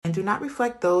and do not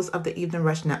reflect those of the Evening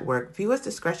Rush Network. Viewers'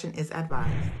 discretion is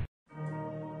advised.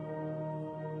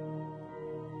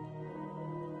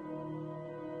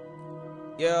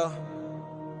 Yeah.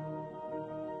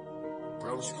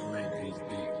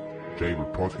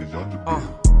 David Park is on the beat.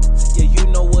 Yeah, you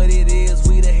know what it is.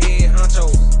 We the head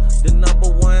honchos. The number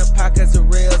one podcast of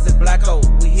rails and black hole.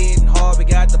 We hitting hard. We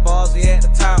got the balls. We at the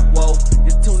top. Whoa.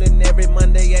 Just tune in every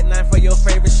Monday at 9 for your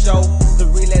favorite show. The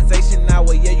Relaxation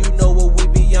Hour. Yeah, you know what we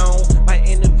be on. Might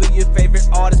interview your favorite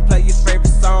artist. Play your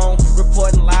favorite song.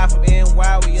 Reporting live from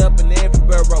NY. We up in every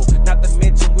borough. Not to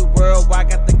mention we worldwide.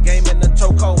 Got the game in the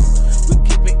chokehold. We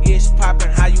keep it ish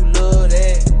poppin'. How you love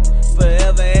that?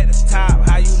 Forever at the top.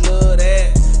 How you love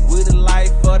that? We the life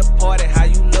of the party, how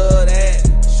you love that?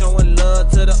 Showing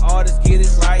love to the artists, get it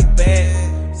right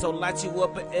back. So light you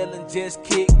up an L and just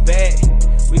kick back.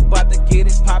 We bout to get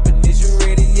it poppin', is you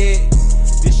ready yet?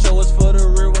 This show is for the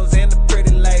real ones and the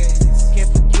pretty ladies. Can't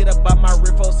forget about my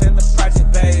riffos and the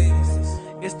project babies.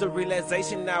 It's the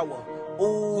Relaxation Hour.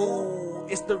 Ooh,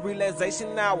 it's the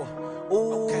Relaxation Hour.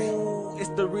 Ooh, it's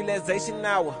the Relaxation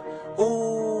Hour.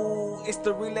 Ooh, it's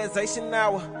the Relaxation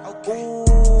Hour. Ooh.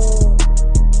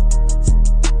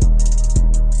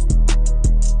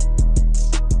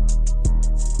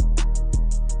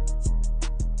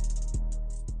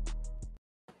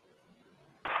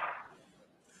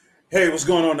 Hey, what's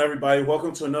going on, everybody?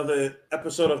 Welcome to another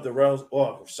episode of the of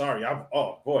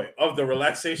the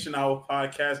Relaxation Hour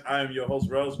podcast. I am your host,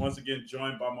 Rels, once again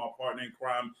joined by my partner in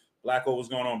crime, Blacko. What's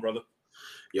going on, brother?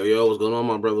 Yo, what's going on,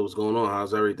 my brother? What's going on?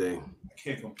 How's everything? I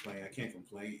can't complain.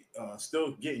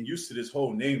 Still getting used to this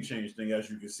whole name change thing, as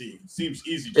you can see. It seems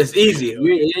easy. It's easy.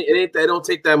 It ain't. It don't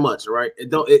take that much, right?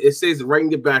 It says right in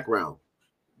your background.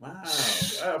 Wow.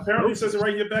 Apparently it says it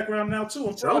right in your background now too.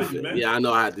 I'm proud of you, man. Yeah, I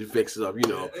know I had to fix it up.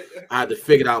 I had to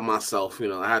figure it out myself.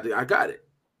 I got it.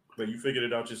 But you figured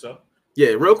it out yourself?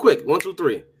 Yeah, real quick. 1, 2,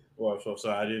 3. Well, so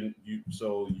I didn't. You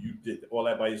did all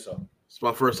that by yourself. It's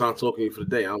my first time talking to you for the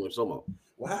day. I don't know what you're talking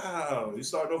about. Wow, you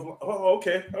started off. Oh,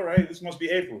 okay, all right. This must be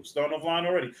April. Starting off line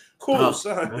already. Cool,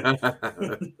 son.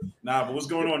 Nah, but what's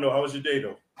going on though? How was your day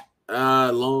though?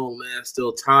 Long, man.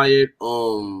 Still tired.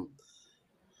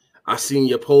 I seen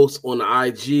your post on the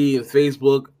IG and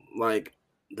Facebook like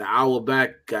the hour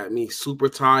back, got me super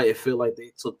tired. It feel like they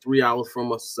took 3 hours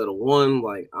from us instead of 1.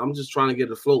 Like I'm just trying to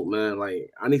get afloat, man.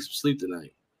 Like I need some sleep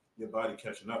tonight. Your body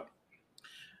catching up.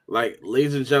 Like,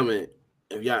 ladies and gentlemen,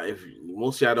 if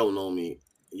most of y'all don't know me,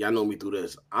 y'all know me through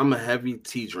this. I'm a heavy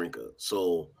tea drinker,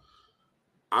 so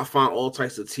I find all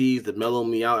types of teas to mellow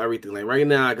me out. Everything. Like right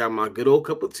now, I got my good old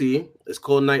cup of tea. It's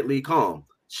called Nightly Calm.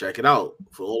 Check it out.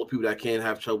 For all the people that can't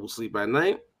have trouble sleep at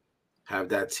night, have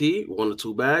that tea, 1 or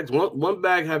 2 bags. One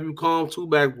bag have you calm, 2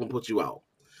 bags will put you out.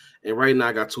 And right now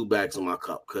I got 2 bags in my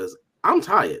cup because I'm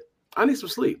tired. I need some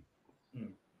sleep.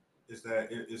 It's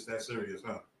that serious,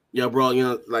 huh? Yeah, bro.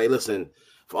 Like listen,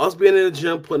 for us being in the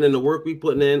gym, putting in the work we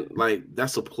putting in, like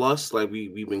that's a plus. Like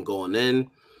we've been going in.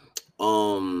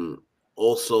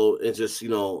 Also, it's just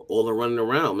all the running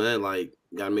around, man. Like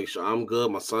gotta make sure I'm good,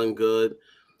 my son good.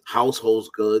 Household's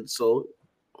good, so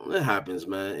it happens,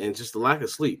 man. And just the lack of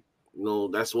sleep,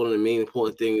 that's one of the main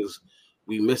important things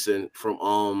we missing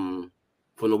from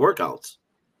the workouts.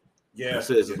 Yeah,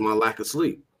 it's my lack of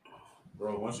sleep,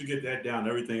 bro. Once you get that down,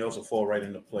 everything else will fall right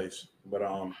into place. But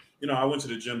I went to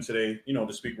the gym today.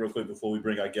 To speak real quick before we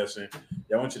bring our guests in.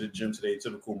 Yeah, I went to the gym today.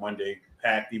 Typical Monday,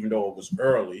 packed, even though it was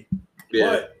early. Yeah.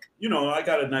 But I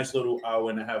got a nice little hour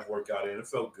and a half workout in. It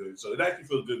felt good, so it actually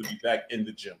feels good to be back in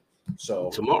the gym. So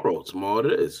tomorrow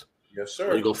it is. Yes,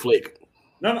 sir. Or you gonna flake?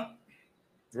 No.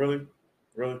 Really.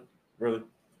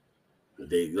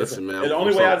 Listen, man. The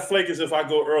only way I'd flake is if I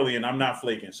go early, and I'm not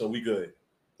flaking. So we good.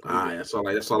 All right, that's all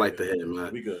I like to hear,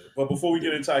 man. We good. But before we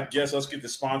get into our guests, let's get the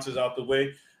sponsors out the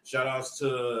way. Shout outs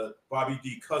to Bobby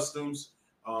D Customs.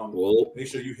 Make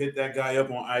sure you hit that guy up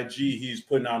on IG. He's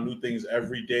putting out new things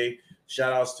every day.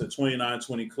 Shout outs to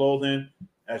 2920 Clothing.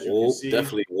 As you can see,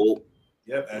 definitely.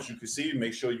 Yep, as you can see,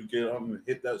 make sure you get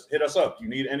hit us up. You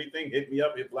need anything, hit me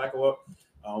up, hit Blacko up.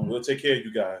 We'll take care of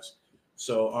you guys.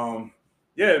 So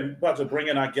we're about to bring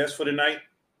in our guest for the night.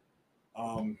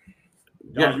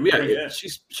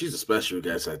 She's a special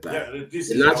guest at that.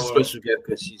 Yeah, not a special guest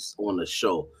because she's on the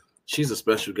show. She's a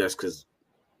special guest because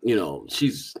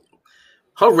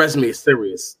her resume is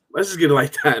serious. Let's just get it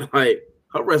like that. Like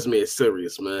her resume is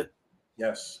serious, man.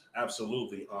 Yes,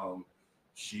 absolutely.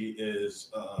 She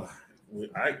is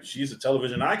she's a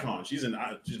television icon. She's an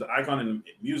icon in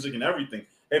music and everything.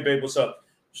 Hey, babe, what's up?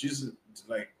 She's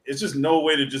like, it's just no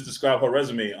way to just describe her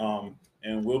resume.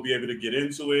 And we'll be able to get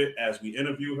into it as we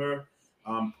interview her.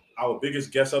 Our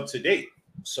biggest guest up to date.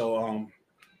 So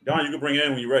Dawnn, you can bring it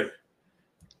in when you're ready.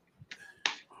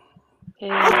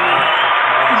 Hold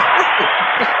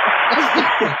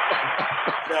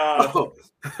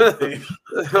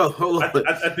on.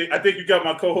 I think you got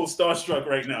my co-host starstruck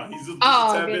right now. He's just a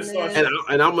tad bit starstruck.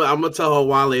 And I'm gonna tell her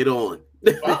why later on.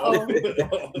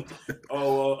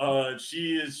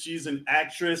 She's an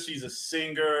actress. She's a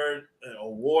singer, an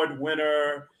award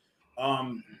winner.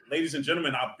 Ladies and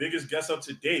gentlemen, our biggest guest up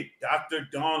to date, Dr.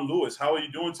 Dawnn Lewis. How are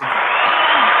you doing tonight?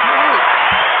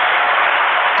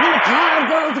 The crowd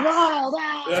goes wild.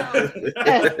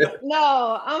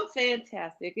 No, I'm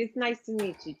fantastic. It's nice to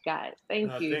meet you guys.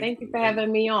 Thank you. Thank you for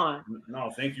having me on.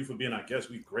 No, thank you for being our guest.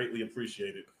 We greatly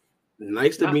appreciate it.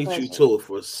 Nice to meet you too.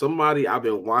 For somebody I've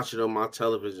been watching on my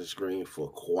television screen for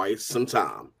quite some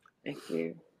time. Thank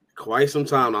you. Quite some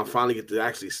time. I finally get to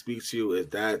actually speak to you.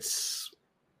 Thank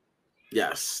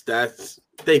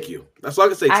you. That's all I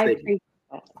can say. Thank you.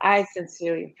 I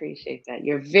sincerely appreciate that.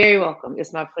 You're very welcome.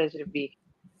 It's my pleasure to be here.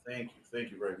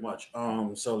 Thank you very much.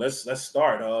 So let's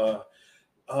start.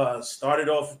 Started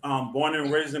off born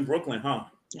and raised in Brooklyn, huh?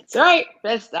 That's right.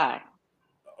 Let's start.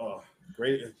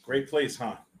 Great place,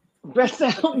 huh?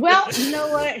 Well, you know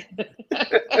what?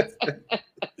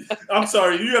 I'm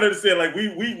sorry, you gotta understand. Like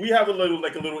we have a little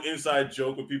inside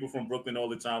joke with people from Brooklyn all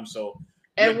the time. So,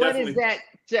 and what is that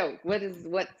joke?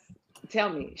 Tell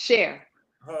me, share.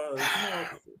 Share.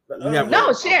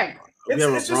 We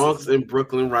have a Bronx and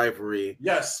Brooklyn rivalry.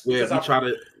 Yes, where we try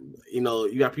to,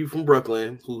 you got people from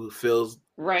Brooklyn who feels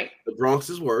right the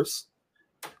Bronx is worse,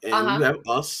 and you have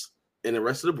us and the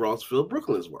rest of the Bronx feel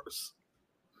Brooklyn is worse.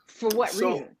 For what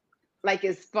reason? Like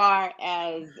as far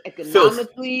as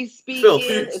economically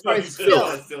speaking, as far as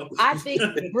filth. I think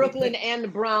Brooklyn and the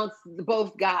Bronx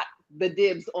both got the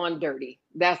dibs on dirty.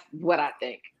 That's what I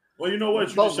think. Well, you know what?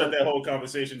 You just shut that whole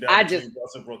conversation down. Between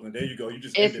Bronx and Brooklyn. There you go. You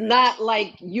just. It's not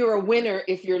like you're a winner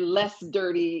if you're less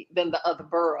dirty than the other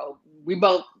borough. We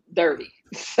both dirty,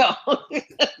 so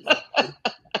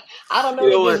I don't know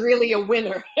if there's really a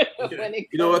winner. You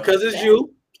know what? Because it's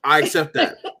you. I accept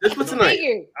that. That's for tonight.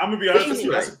 I'm gonna be honest with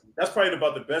you. That's probably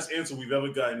about the best answer we've ever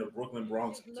gotten to Brooklyn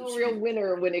Bronx. There's no real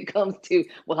winner when it comes to,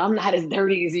 well, I'm not as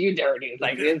dirty as you dirty. It's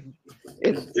like it's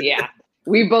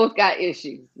we both got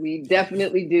issues. We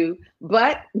definitely do.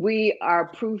 But we are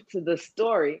proof to the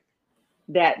story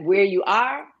that where you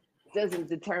are doesn't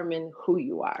determine who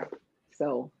you are.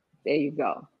 So there you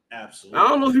go. Absolutely. I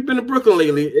don't know if you've been to Brooklyn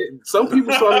lately. Some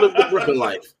people saw live the Brooklyn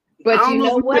life. But you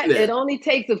know what? It only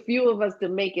takes a few of us to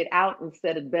make it out and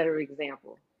set a better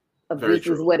example of this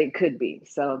is what it could be.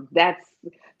 So that's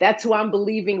who I'm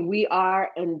believing we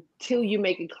are until you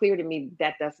make it clear to me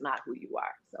that that's not who you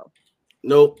are. So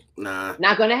nope, nah.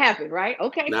 Not gonna happen, right?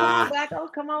 Okay, nah.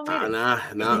 Come on with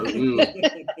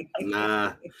it.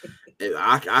 Nah.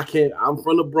 I can't. I'm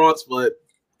from the Bronx,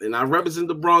 and I represent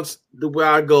the Bronx the way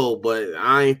I go, but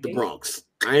I ain't the Bronx.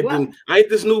 I ain't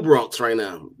this new Bronx right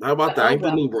now. How about that? I ain't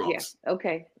the new Bronx. Yeah.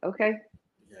 Okay. Yeah.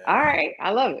 All right.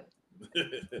 I love it.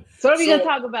 So what are we gonna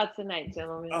talk about tonight,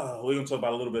 gentlemen? We're gonna talk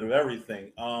about a little bit of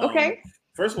everything. Okay.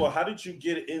 First of all, how did you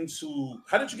get into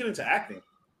acting?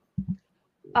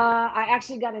 I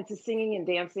actually got into singing and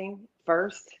dancing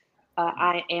first.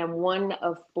 I am one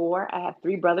of four. I have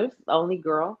three brothers, the only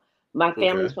girl. My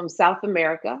family's from South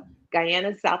America,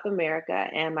 Guyana, South America,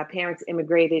 and my parents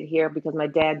immigrated here because my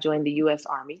dad joined the U.S.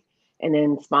 Army and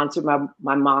then sponsored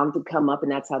my mom to come up,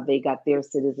 and that's how they got their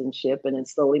citizenship. And then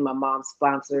slowly my mom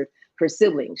sponsored her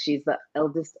siblings. She's the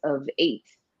eldest of 8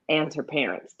 and her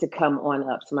parents to come on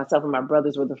up. So myself and my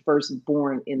brothers were the first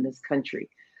born in this country.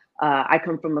 I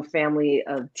come from a family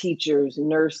of teachers,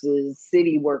 nurses,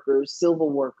 city workers,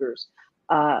 civil workers.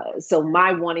 So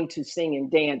my wanting to sing and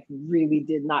dance really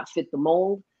did not fit the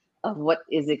mold of what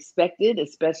is expected,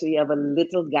 especially of a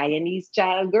little Guyanese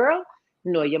child girl.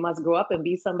 No, you must grow up and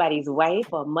be somebody's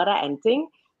wife or mother and sing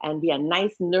and be a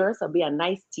nice nurse or be a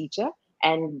nice teacher.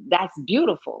 And that's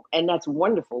beautiful and that's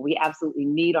wonderful. We absolutely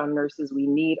need our nurses. We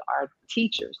need our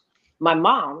teachers. My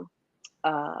mom,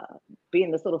 being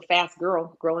this little fast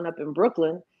girl growing up in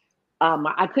Brooklyn,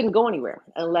 I couldn't go anywhere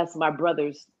unless my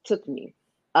brothers took me.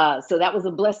 So that was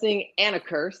a blessing and a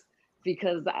curse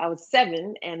because I was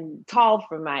 7 and tall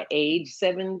for my age,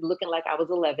 7 looking like I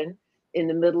was 11 in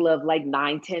the middle of like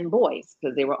 9, 10 boys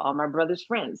because they were all my brother's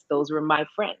friends. Those were my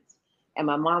friends. And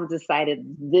my mom decided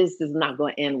this is not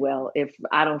going to end well if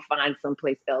I don't find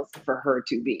someplace else for her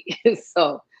to be.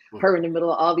 So her in the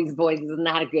middle of all these boys is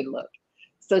not a good look.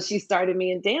 So she started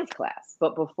me in dance class.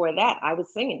 But before that, I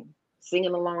was singing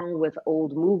along with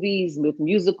old movies, with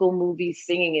musical movies,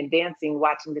 singing and dancing,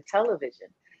 watching the television.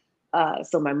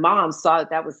 So my mom saw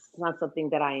that was not something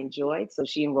that I enjoyed. So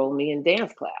she enrolled me in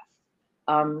dance class.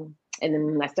 And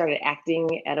then I started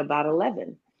acting at about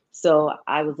 11. So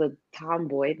I was a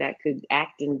tomboy that could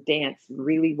act and dance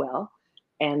really well.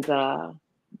 And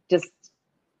just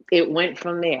it went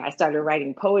from there. I started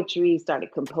writing poetry,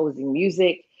 started composing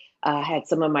music, had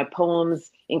some of my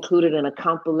poems included in a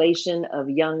compilation of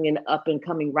young and up and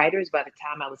coming writers by the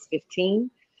time I was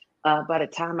 15. By the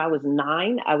time I was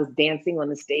 9, I was dancing on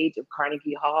the stage of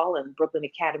Carnegie Hall and Brooklyn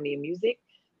Academy of Music.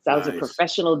 So I was a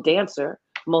professional dancer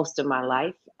most of my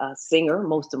life, a singer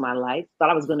most of my life. Thought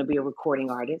I was going to be a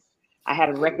recording artist. I had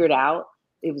a record out.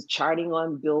 It was charting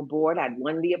on Billboard. I'd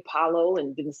won the Apollo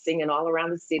and been singing all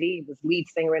around the city. I was lead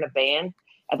singer in a band.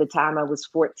 At the time I was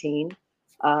 14,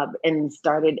 and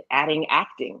started adding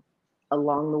acting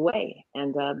along the way.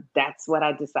 And that's what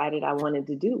I decided I wanted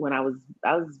to do when I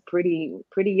was pretty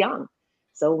young.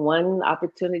 So one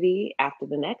opportunity after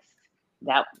the next.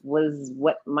 That was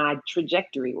what my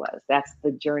trajectory was. That's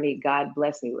the journey God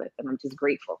blessed me with. And I'm just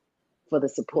grateful for the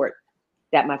support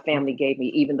that my family gave me,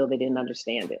 even though they didn't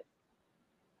understand it.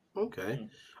 Okay.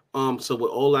 So with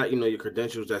all that, your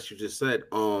credentials that you just said,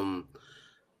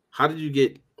 how did you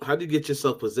get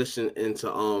yourself positioned into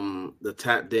the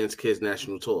Tap Dance Kids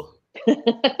National Tour?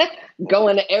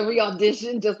 Going to every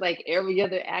audition, just like every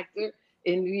other actor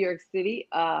in New York City.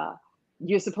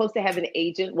 You're supposed to have an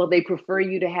agent. Well, they prefer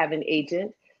you to have an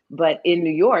agent. But in New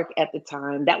York at the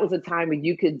time, that was a time where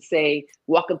you could say,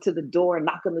 walk up to the door,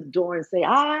 knock on the door and say,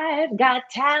 I've got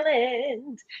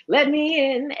talent, let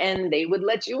me in. And they would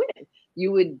let you in.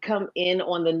 You would come in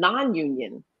on the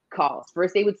non-union calls.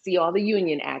 First, they would see all the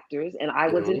union actors, and I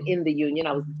wasn't in the union.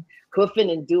 I was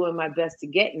hoofing and doing my best to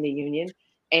get in the union.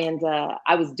 And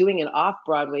I was doing an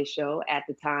off-Broadway show at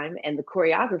the time. And the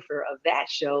choreographer of that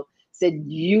show said,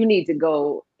 you need to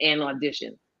go and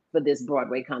audition for this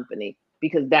Broadway company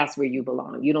because that's where you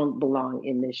belong. You don't belong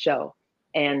in this show.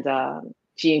 And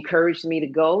she encouraged me to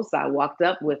go. So I walked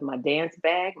up with my dance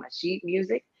bag, my sheet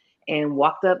music, and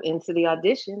walked up into the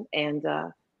audition and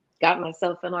got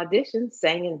myself an audition,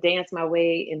 sang and danced my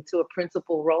way into a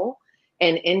principal role,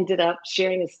 and ended up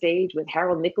sharing a stage with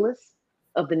Harold Nicholas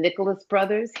of the Nicholas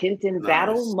Brothers, Hinton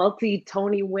Battle,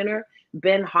 multi-Tony winner,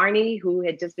 Ben Harney, who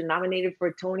had just been nominated for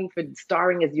a Tony for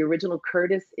starring as the original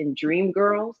Curtis in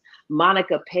Dreamgirls,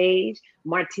 Monica Page,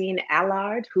 Martine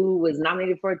Allard, who was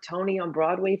nominated for a Tony on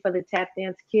Broadway for the Tap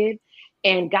Dance Kid,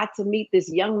 and got to meet this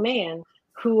young man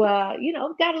who,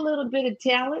 got a little bit of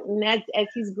talent. And as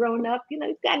he's grown up, he's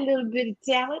got a little bit of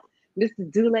talent.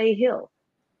 Mr. Dule Hill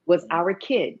was our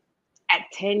kid at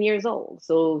 10 years old.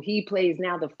 So he plays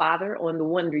now the father on The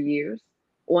Wonder Years.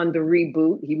 On the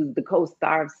reboot, he was the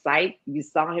co-star of Sight. You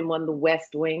saw him on The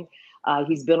West Wing.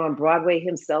 He's been on Broadway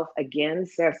himself again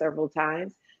several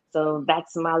times. So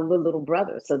that's my little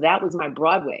brother. So that was my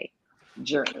Broadway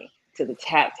journey to the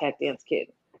Tap Dance Kid.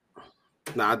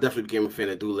 Now I definitely became a fan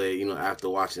of Dule, after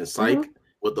watching Psych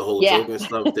with the whole joke and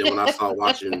stuff. Then when I started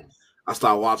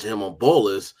watching him on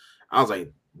Ballers, I was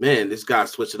like, man, this guy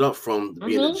switched it up from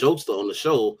being a jokester on the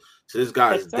show to this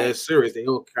guy is dead serious. They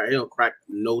don't crack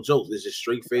no jokes. It's just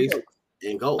straight face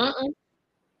and go.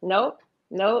 Nope.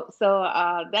 So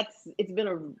it's been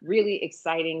a really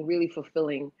exciting, really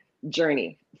fulfilling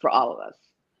journey for all of us.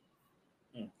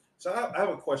 So I have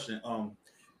a question.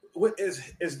 What is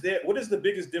the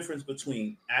biggest difference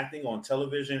between acting on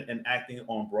television and acting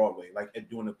on Broadway, like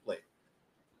doing a play?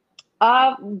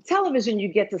 Television, you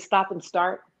get to stop and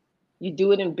start. You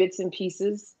do it in bits and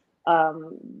pieces.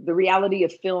 The reality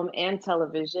of film and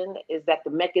television is that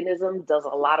the mechanism does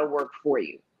a lot of work for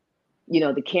you.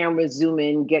 The cameras zoom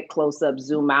in, get close up,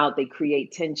 zoom out. They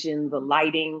create tension, the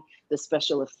lighting, the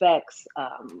special effects,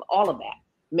 all of that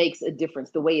makes a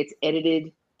difference. The way it's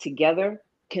edited together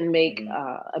can make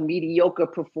a mediocre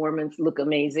performance look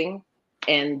amazing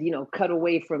and, cut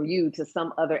away from you to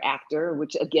some other actor,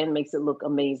 which again makes it look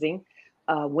amazing.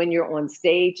 When you're on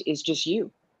stage, it's just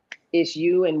you. It's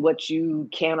you and what you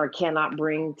can or cannot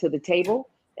bring to the table.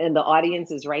 And the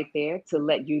audience is right there to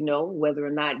let you know whether or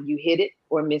not you hit it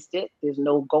or missed it. There's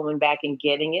no going back and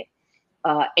getting it.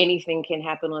 Anything can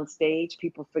happen on stage.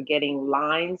 People forgetting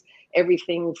lines.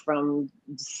 Everything from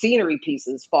scenery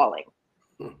pieces falling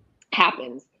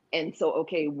happens. And so,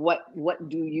 okay, what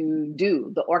do you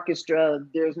do? The orchestra,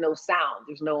 there's no sound.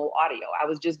 There's no audio. I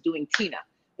was just doing Tina,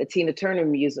 the Tina Turner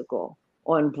musical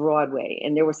on Broadway.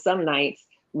 And there were some nights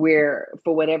where,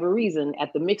 for whatever reason,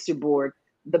 at the mixer board,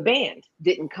 the band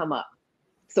didn't come up.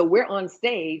 So we're on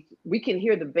stage, we can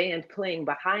hear the band playing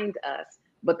behind us,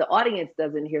 but the audience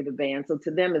doesn't hear the band. So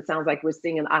to them, it sounds like we're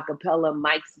singing a cappella,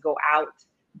 mics go out,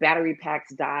 battery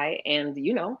packs die. And,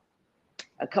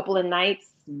 a couple of nights,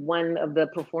 one of the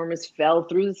performers fell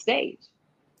through the stage.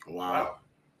 Wow.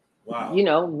 Wow.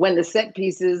 When the set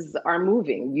pieces are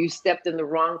moving, you stepped in the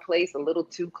wrong place a little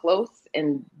too close,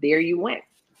 and there you went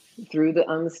through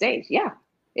on the stage. Yeah,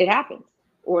 it happens.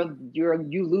 Or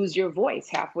you lose your voice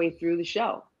halfway through the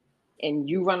show, and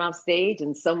you run off stage,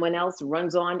 and someone else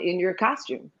runs on in your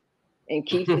costume and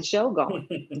keeps the show going.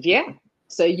 Yeah.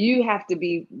 So you have to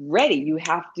be ready. You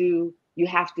have to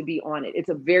be on it. It's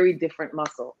a very different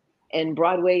muscle. And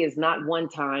Broadway is not one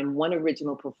time, one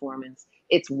original performance.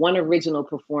 It's one original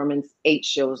performance, 8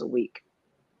 shows a week.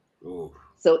 Ooh.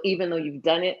 So even though you've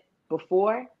done it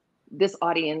before, this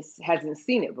audience hasn't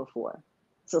seen it before.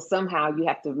 So somehow you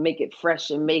have to make it fresh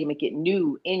and make it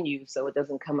new in you, so it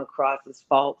doesn't come across as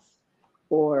false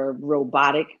or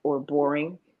robotic or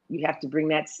boring. You have to bring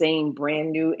that same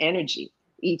brand new energy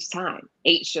each time,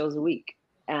 8 shows a week.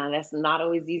 And that's not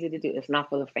always easy to do. It's not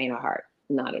for the faint of heart,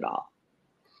 not at all.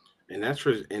 And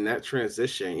that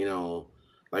transition,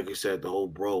 like you said, the whole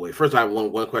Broadway. First, I have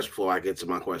one question before I get to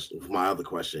my other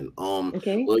question.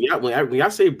 Okay. When y'all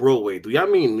say Broadway, do y'all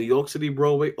mean New York City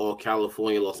Broadway or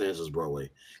California, Los Angeles Broadway?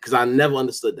 Because I never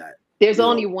understood that. There's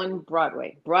only one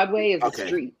Broadway. Broadway is a Okay.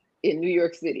 street in New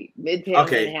York City,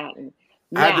 Midtown Manhattan.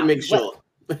 I had to make sure.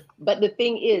 But the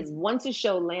thing is, once a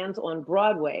show lands on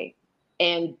Broadway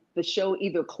and the show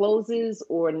either closes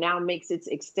or now makes its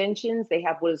extensions, they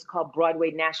have what is called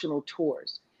Broadway National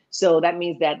Tours. So that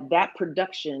means that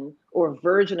production or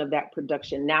version of that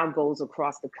production now goes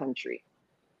across the country.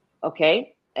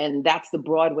 Okay? And that's the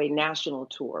Broadway National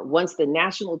Tour. Once the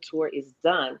national tour is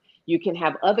done, you can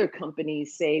have other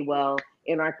companies say, well,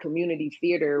 in our community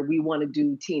theater, we want to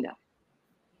do Tina.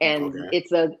 And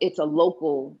it's a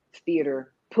local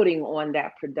theater putting on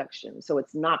that production. So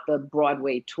it's not the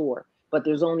Broadway tour, but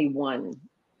there's only one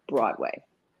Broadway.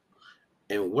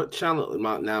 And what challenge?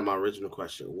 My original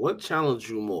question: what challenged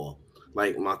you more?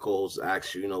 Like my co-host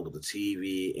asked you, with the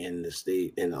TV and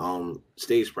the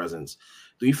stage presence.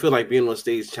 Do you feel like being on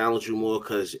stage challenged you more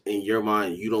because in your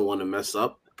mind you don't want to mess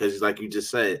up? Because like you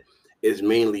just said, it's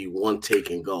mainly one take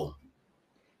and go.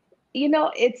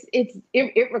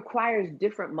 It requires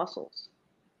different muscles.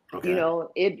 Okay.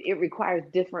 It requires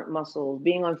different muscles.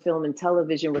 Being on film and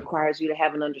television requires you to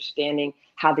have an understanding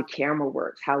how the camera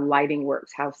works, how lighting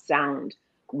works, how sound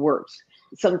works.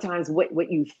 Sometimes what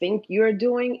you think you're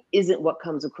doing isn't what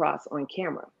comes across on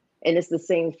camera. And it's the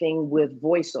same thing with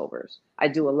voiceovers. I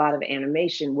do a lot of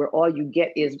animation where all you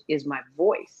get is my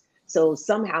voice. So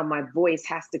somehow my voice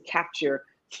has to capture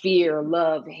fear,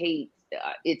 love, hate.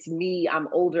 It's me. I'm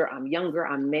older. I'm younger.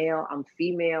 I'm male. I'm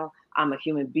female. I'm a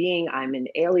human being. I'm an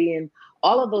alien.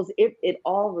 All of those, it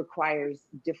all requires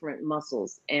different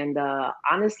muscles. And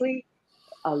honestly,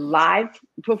 a live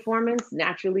performance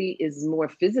naturally is more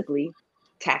physically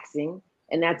taxing.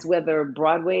 And that's whether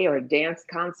Broadway or a dance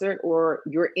concert or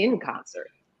you're in concert,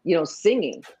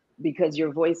 singing because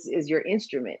your voice is your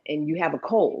instrument and you have a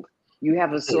cold, you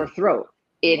have a sore throat.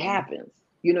 It happens.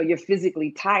 You're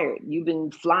physically tired. You've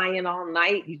been flying all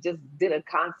night. You just did a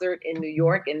concert in New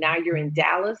York and now you're in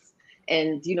Dallas.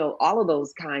 And, all of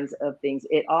those kinds of things,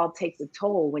 it all takes a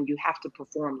toll when you have to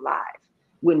perform live,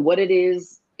 when what it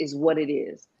is what it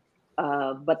is.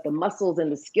 But the muscles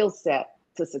and the skill set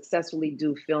to successfully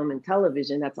do film and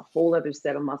television, that's a whole other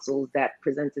set of muscles that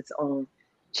presents its own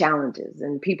challenges.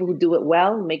 And people who do it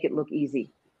well make it look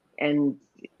easy. And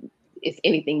it's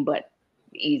anything but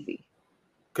easy.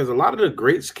 Because a lot of the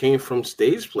greats came from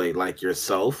stage play, like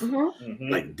yourself,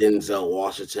 like Denzel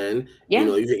Washington. Yeah.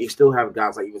 You still have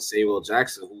guys like even Samuel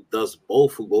Jackson who does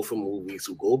both, who go from movies,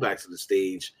 who go back to the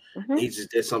stage. He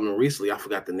just did something recently. I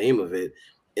forgot the name of it.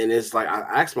 And it's like,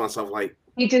 I asked myself, like,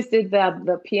 he just did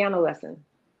the piano lesson.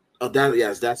 Oh, that's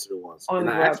what it was. And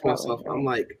I asked myself, I'm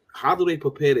like, how do they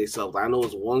prepare themselves? I know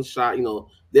it's one shot,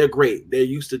 they're great. They're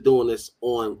used to doing this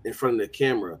in front of the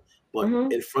camera, but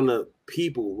in front of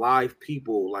people, live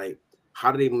people, like,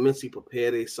 how do they mentally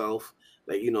prepare themselves?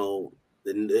 Like,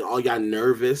 are y'all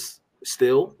nervous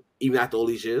still, even after all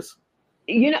these years?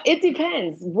 It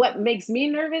depends. What makes me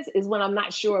nervous is when I'm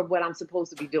not sure of what I'm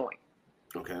supposed to be doing.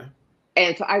 Okay.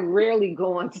 And so I rarely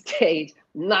go on stage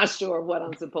not sure what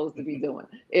I'm supposed to be doing.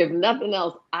 If nothing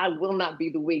else, I will not be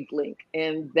the weak link.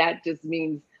 And that just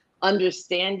means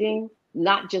understanding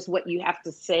not just what you have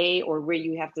to say or where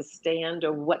you have to stand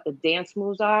or what the dance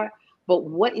moves are, but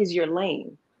what is your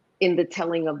lane in the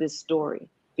telling of this story?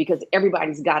 Because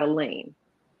everybody's got a lane.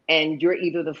 And you're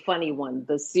either the funny one,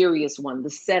 the serious one, the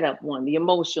setup one, the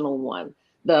emotional one,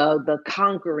 the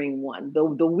conquering one, the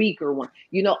weaker one.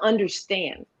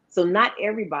 Understand. So not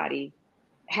everybody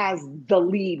has the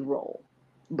lead role,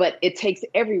 but it takes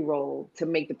every role to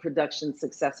make the production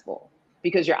successful,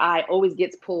 because your eye always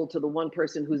gets pulled to the one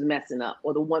person who's messing up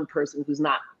or the one person who's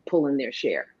not pulling their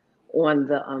share on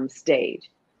the stage.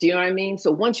 Do you know what I mean?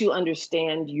 So once you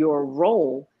understand your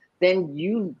role, then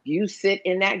you sit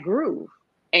in that groove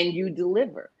and you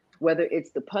deliver, whether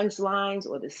it's the punchlines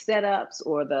or the setups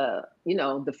or the,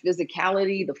 the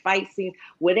physicality, the fight scene,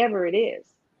 whatever it is.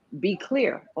 Be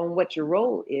clear on what your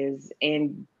role is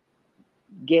and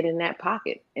get in that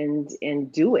pocket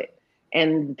and do it.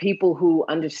 And people who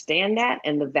understand that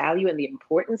and the value and the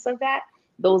importance of that,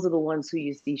 those are the ones who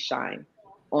you see shine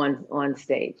on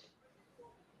stage.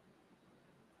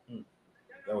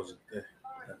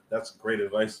 That's great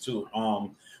advice too.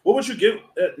 What would you give?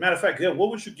 Matter of fact, Gil, what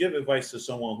would you give advice to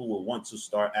someone who would want to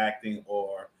start acting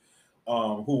or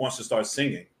who wants to start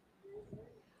singing?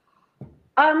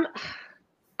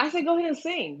 I say go ahead and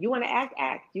sing. You want to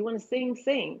act. You want to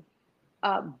sing.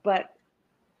 But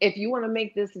if you want to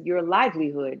make this your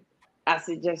livelihood, I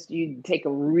suggest you take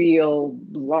a real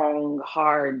long,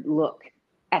 hard look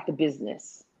at the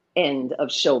business end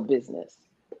of show business.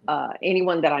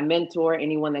 Anyone that I mentor,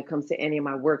 anyone that comes to any of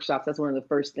my workshops, that's one of the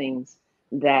first things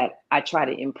that I try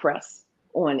to impress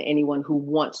on anyone who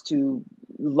wants to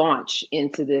launch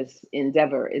into this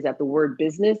endeavor is that the word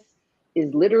business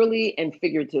is literally and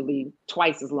figuratively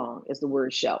twice as long as the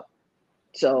word show.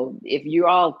 So if you're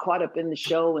all caught up in the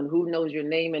show and who knows your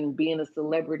name and being a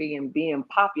celebrity and being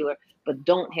popular, but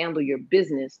don't handle your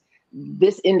business,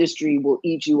 this industry will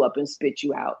eat you up and spit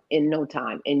you out in no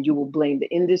time. And you will blame the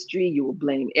industry. You will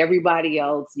blame everybody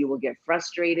else. You will get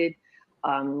frustrated.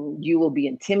 You will be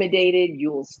intimidated.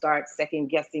 You will start second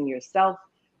guessing yourself.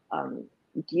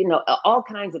 All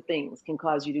kinds of things can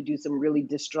cause you to do some really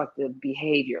destructive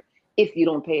behavior if you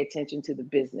don't pay attention to the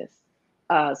business.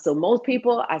 So most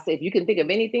people, I say, if you can think of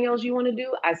anything else you want to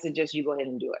do, I suggest you go ahead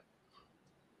and do it.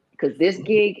 Because this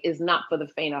gig is not for the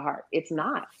faint of heart. It's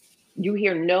not. You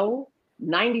hear no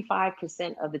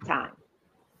 95% of the time,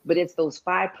 but it's those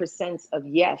 5% of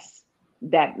yes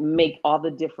that make all the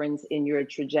difference in your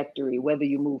trajectory, whether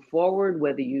you move forward,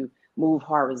 whether you move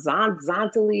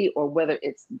horizontally, or whether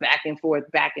it's back and forth.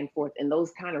 And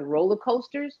those kind of roller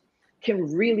coasters can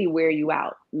really wear you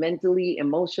out mentally,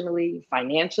 emotionally,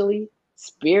 financially,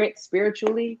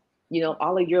 spiritually,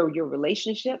 all of your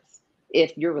relationships.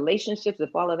 If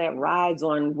all of that rides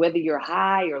on whether you're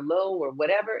high or low or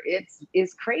whatever,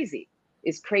 it's crazy.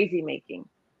 It's crazy making.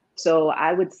 So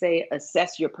I would say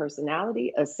assess your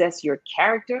personality, assess your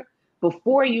character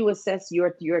before you assess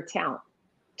your talent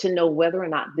to know whether or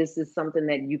not this is something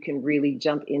that you can really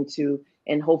jump into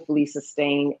and hopefully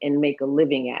sustain and make a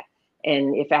living at.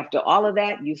 And if after all of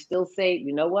that, you still say,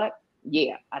 you know what?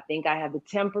 Yeah, I think I have the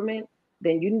temperament,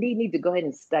 then you need to go ahead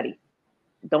and study.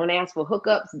 Don't ask for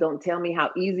hookups. Don't tell me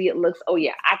how easy it looks. Oh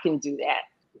yeah, I can do that.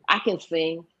 I can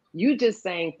sing. You just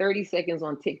sang 30 seconds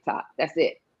on TikTok. That's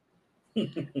it.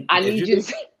 I need you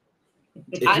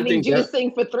to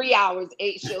sing for 3 hours,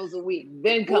 8 shows a week.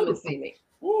 Then come and see me.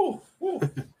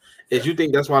 If you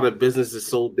think that's why the business is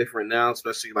so different now,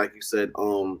 especially like you said,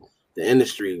 the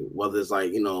industry, whether it's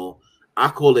like, I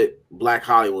call it Black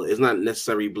Hollywood. It's not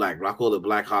necessarily black, but I call it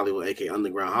Black Hollywood, aka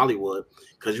Underground Hollywood,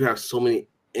 because you have so many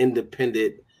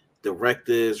independent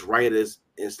directors, writers,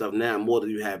 and stuff now, more than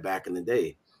you had back in the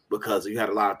day. Because you had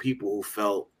a lot of people who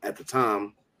felt at the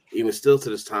time, even still to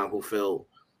this time, who felt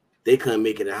they couldn't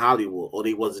make it in Hollywood or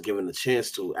they wasn't given a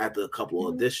chance to after a couple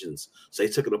of auditions. So they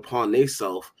took it upon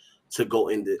themselves to go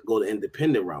the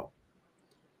independent route.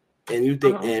 And you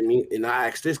think, and I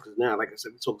ask this because now, like I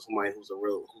said, we talk to somebody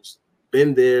who's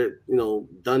been there,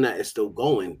 done that and still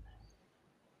going.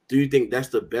 Do you think that's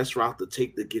the best route to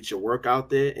take to get your work out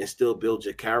there and still build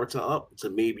your character up so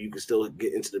maybe you can still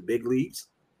get into the big leagues?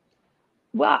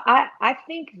 Well, I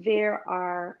think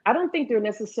I don't think there are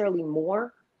necessarily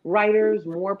more writers,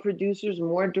 more producers,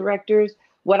 more directors.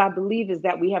 What I believe is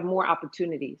that we have more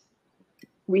opportunities.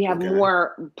 We have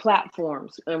more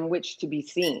platforms in which to be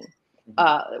seen.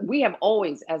 We have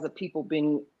always, as a people,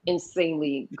 been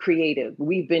insanely creative.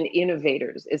 We've been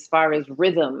innovators as far as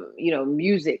rhythm,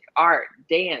 music, art,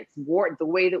 dance, the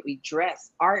way that we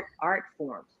dress, art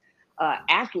forms,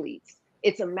 athletes.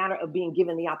 It's a matter of being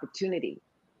given the opportunity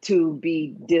to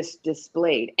be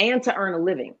displayed and to earn a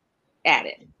living at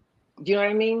it. Do you know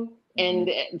what I mean? And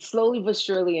slowly but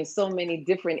surely, in so many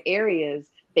different areas,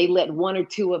 they let one or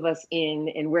two of us in,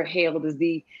 and we're hailed as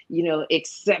the,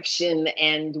 exception.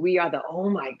 And we are the,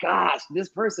 oh my gosh, this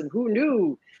person, who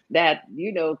knew that,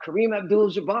 Kareem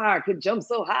Abdul-Jabbar could jump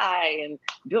so high and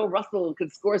Bill Russell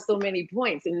could score so many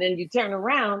points. And then you turn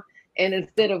around and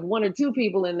instead of one or two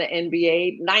people in the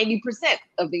NBA, 90%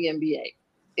 of the NBA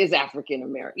is African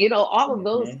American, all of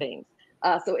those things.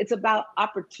 So it's about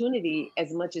opportunity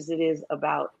as much as it is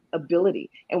about ability,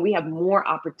 and we have more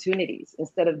opportunities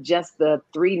instead of just the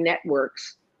 3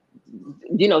 networks,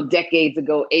 decades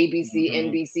ago, ABC,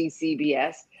 NBC,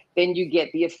 CBS. Then you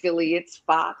get the affiliates,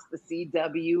 Fox, the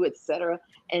CW, etc.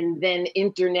 And then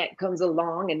internet comes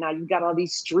along, and now you've got all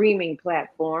these streaming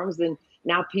platforms, and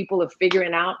now people are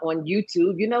figuring out on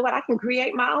YouTube, you know what, I can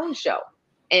create my own show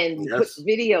and put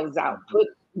videos out, put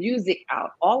music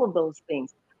out, all of those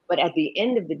things. But at the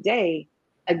end of the day,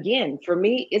 again, for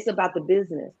me, it's about the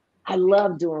business. I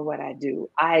love doing what I do.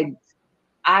 I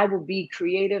will be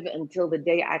creative until the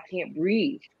day I can't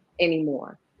breathe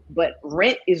anymore. But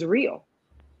rent is real.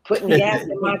 Putting gas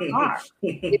in my car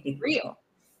is real.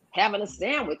 Having a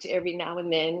sandwich every now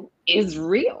and then is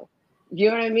real. You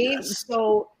know what I mean? Yes.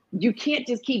 So you can't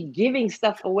just keep giving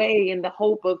stuff away in the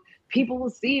hope of people will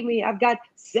see me. I've got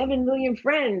 7 million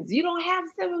friends. You don't have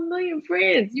 7 million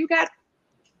friends. You got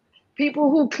people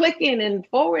who clicking and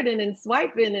forwarding and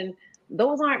swiping, and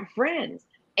those aren't friends.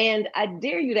 And I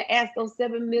dare you to ask those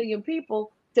 7 million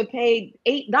people to pay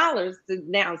 $8 to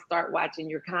now start watching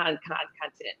your content.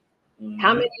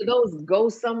 How many of those go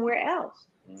somewhere else?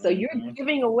 So you're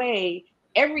giving away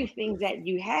everything that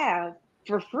you have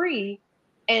for free,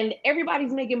 and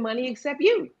everybody's making money except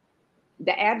you.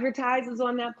 The advertisers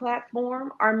on that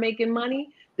platform are making money.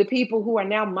 The people who are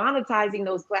now monetizing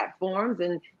those platforms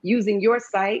and using your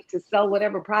site to sell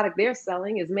whatever product they're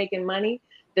selling is making money.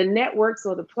 The networks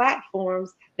or the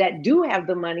platforms that do have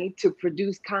the money to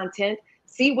produce content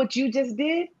see what you just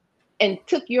did and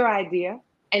took your idea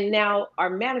and now are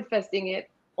manifesting it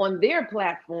on their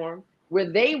platform, where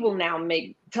they will now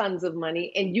make tons of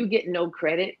money and you get no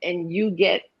credit and you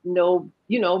get no,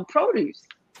 produce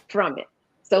from it.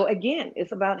 So again,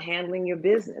 it's about handling your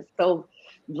business. So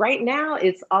right now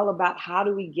it's all about how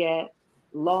do we get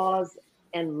laws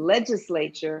and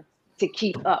legislature to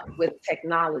keep up with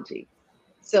technology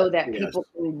so that people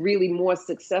can really more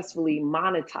successfully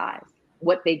monetize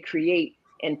what they create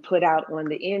and put out on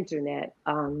the internet.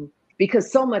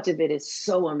 Because so much of it is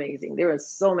so amazing. There are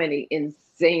so many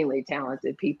insanely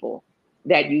talented people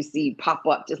that you see pop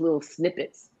up, just little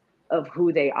snippets of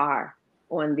who they are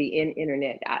on the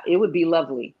internet. It would be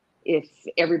lovely if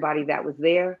everybody that was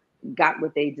there got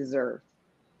what they deserved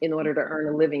in order to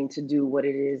earn a living to do what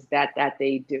it is that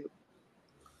they do.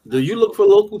 Do you look for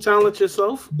local talent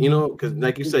yourself? Because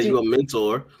like you said, you're a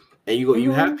mentor, and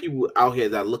you have people out here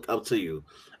that look up to you,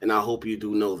 and I hope you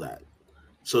do know that.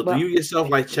 So do you yourself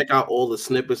check out all the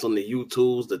snippets on the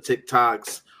YouTubes, the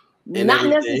TikToks, and not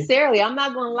everything? Necessarily. I'm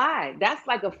not gonna lie. That's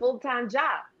like a full-time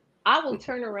job. I will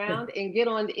turn around and get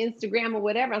on the Instagram or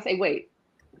whatever. I say, wait,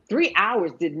 3 hours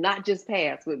did not just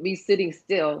pass with me sitting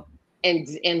still and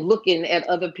looking at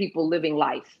other people living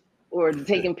life, or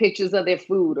taking pictures of their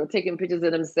food, or taking pictures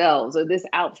of themselves, or this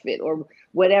outfit, or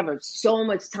whatever. So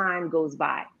much time goes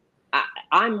by.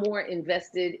 I'm more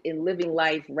invested in living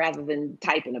life rather than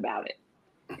typing about it.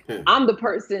 I'm the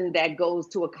person that goes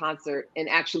to a concert and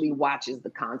actually watches the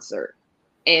concert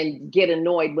and get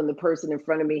annoyed when the person in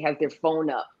front of me has their phone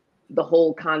up the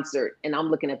whole concert and I'm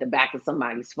looking at the back of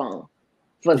somebody's phone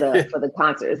for the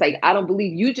concert. It's like, I don't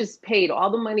believe you just paid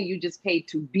all the money you just paid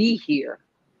to be here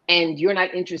and you're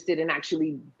not interested in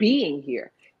actually being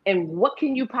here. And what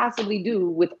can you possibly do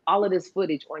with all of this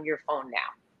footage on your phone now?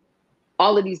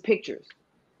 All of these pictures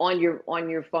on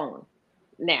your phone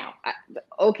now.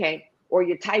 Okay. Or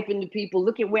you're typing to people,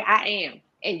 look at where I am.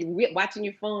 And you're watching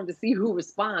your phone to see who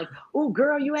responds. Oh,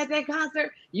 girl, you at that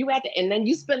concert? You at the, and then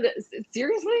you spend it,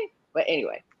 seriously? But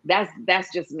anyway,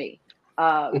 that's just me.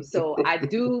 So I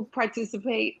do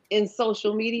participate in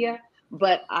social media,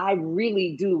 but I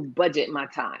really do budget my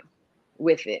time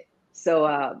with it.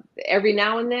 So every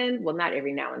now and then, well, not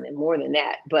every now and then, more than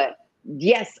that. But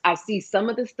yes, I see some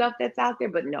of the stuff that's out there,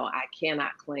 but no, I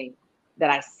cannot claim that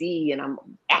I see, and I'm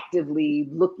actively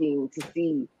looking to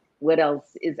see what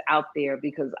else is out there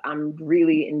because I'm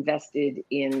really invested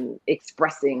in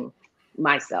expressing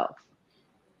myself.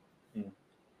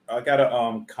 I got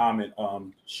a comment.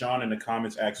 Sean in the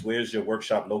comments asks, "Where's your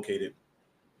workshop located?"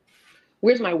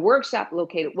 Where's my workshop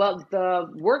located? Well,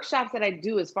 the workshops that I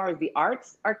do, as far as the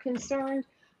arts are concerned,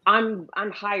 I'm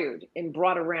hired and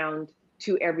brought around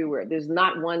to everywhere. There's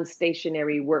not one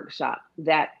stationary workshop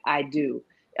that I do.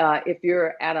 If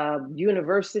you're at a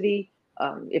university,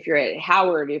 if you're at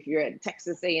Howard, if you're at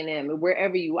Texas A&M,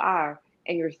 wherever you are,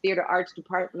 and your theater arts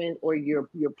department or your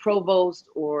provost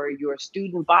or your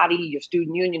student body, your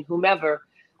student union, whomever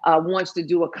wants to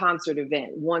do a concert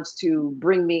event, wants to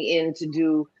bring me in to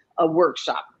do a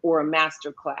workshop or a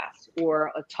master class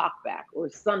or a talk back or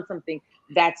something,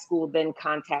 that school then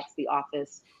contacts the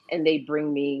office and they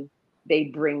bring me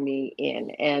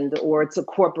in, and or it's a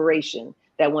corporation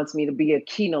that wants me to be a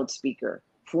keynote speaker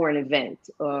for an event,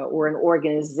 or an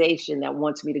organization that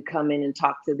wants me to come in and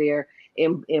talk to their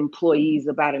employees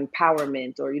about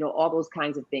empowerment, or, all those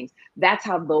kinds of things. That's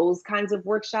how those kinds of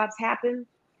workshops happen.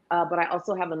 But I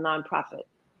also have a nonprofit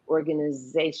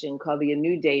organization called the A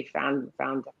New Day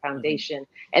Foundation,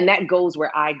 and that goes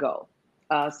where I go.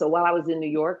 So while I was in New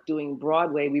York doing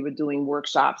Broadway, we were doing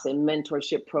workshops and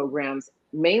mentorship programs,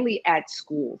 mainly at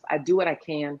schools. I do what I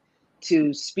can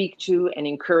to speak to and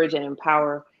encourage and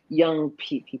empower young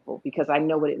people, because I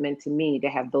know what it meant to me to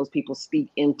have those people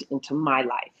speak into my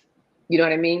life. You know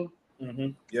what I mean?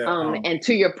 Yeah. And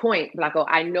to your point, Blacko,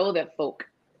 I know that folk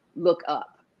look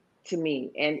up to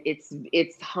me, and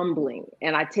it's humbling,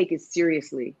 and I take it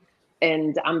seriously.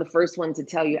 And I'm the first one to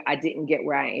tell you, I didn't get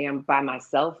where I am by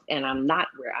myself, and I'm not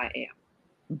where I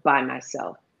am by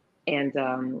myself. And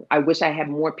I wish I had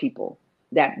more people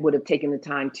that would have taken the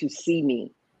time to see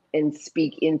me and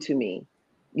speak into me,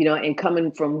 and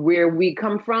coming from where we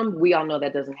come from, we all know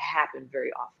that doesn't happen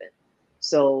very often.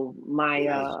 So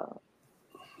my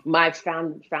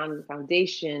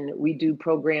foundation, we do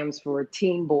programs for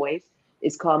teen boys.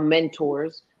 It's called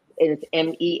Mentors, and it's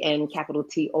MEN capital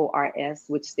TORS,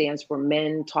 which stands for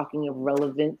Men Talking of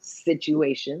Relevant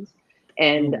Situations.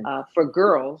 And for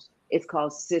girls, it's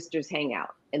called Sisters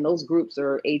Hangout. And those groups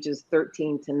are ages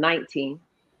 13 to 19.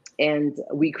 And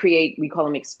we call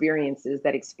them experiences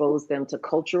that expose them to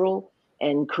cultural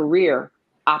and career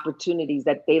opportunities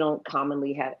that they don't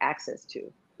commonly have access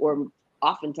to, or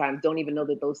oftentimes don't even know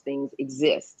that those things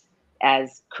exist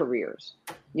as careers.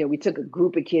 We took a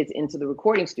group of kids into the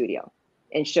recording studio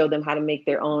and showed them how to make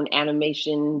their own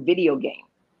animation video game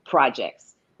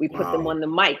projects. We put them on the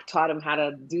mic, taught them how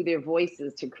to do their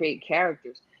voices to create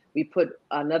characters. We put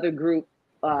another group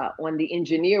on the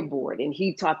engineer board, and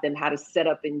he taught them how to set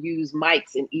up and use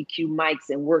mics and EQ mics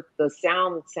and work the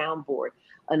soundboard.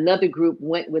 Another group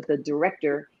went with a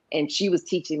director, and she was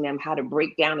teaching them how to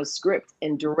break down a script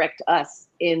and direct us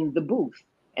in the booth.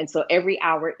 And so every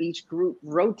hour, each group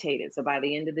rotated. So by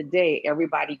the end of the day,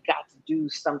 everybody got to do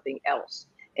something else.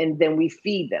 And then we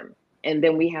feed them. And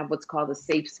then we have what's called a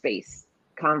safe space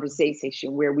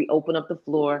conversation, where we open up the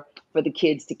floor for the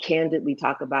kids to candidly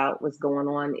talk about what's going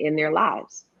on in their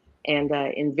lives. And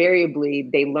invariably,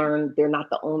 they learn they're not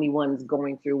the only ones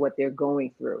going through what they're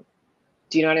going through.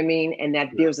 Do you know what I mean? And that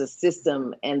there's a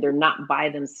system, and they're not by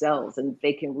themselves, and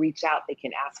they can reach out, they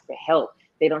can ask for help.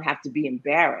 They don't have to be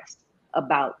embarrassed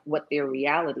about what their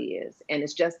reality is. And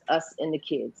it's just us and the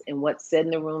kids, and what's said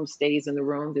in the room stays in the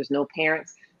room. There's no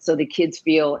parents. So the kids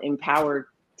feel empowered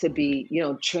to be,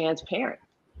 transparent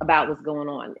about what's going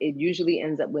on. It usually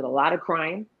ends up with a lot of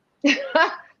crying,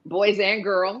 boys and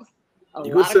girls, a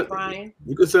lot of crying.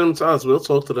 You can send them to us. We'll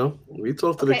talk to them. We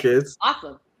talk to the kids.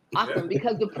 Awesome.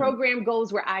 Because the program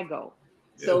goes where I go.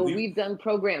 So we've done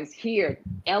programs here,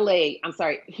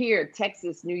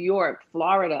 Texas, New York,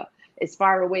 Florida, as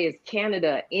far away as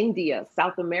Canada, India,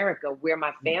 South America, where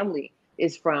my family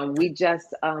is from. We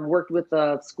just worked with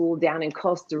a school down in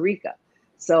Costa Rica.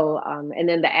 So, and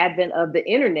then the advent of the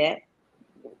internet,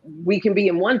 we can be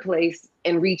in one place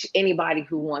and reach anybody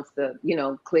who wants to,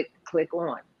 click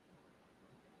on.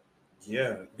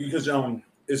 Yeah, because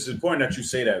it's important that you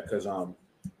say that, because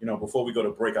before we go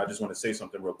to break, I just want to say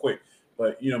something real quick.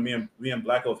 But me and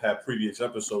Black have had previous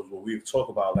episodes where we've talked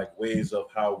about like ways of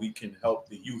how we can help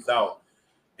the youth out.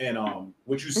 And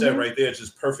what you said right there is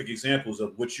just perfect examples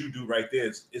of what you do right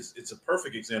there. It's a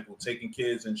perfect example, taking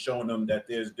kids and showing them that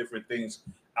there's different things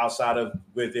outside of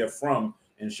where they're from,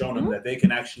 and showing them that they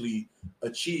can actually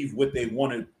achieve what they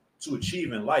wanted to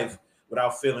achieve in life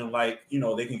without feeling like,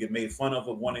 they can get made fun of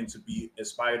or wanting to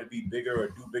aspire to be bigger or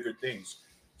do bigger things.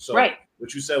 So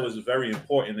what you said was very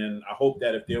important. And I hope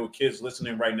that if there were kids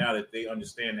listening right now, that they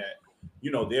understand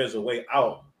that, there's a way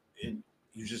out. And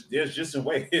there's just a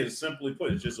way. It's simply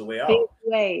put, it's just a way out.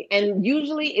 And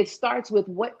usually it starts with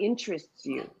what interests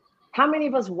you. How many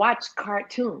of us watch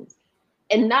cartoons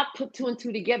and not put two and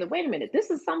two together? Wait a minute, this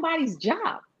is somebody's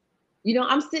job.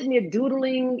 I'm sitting there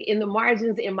doodling in the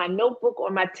margins in my notebook or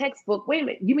my textbook. Wait a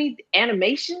minute, you mean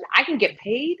animation? I can get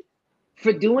paid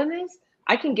for doing this?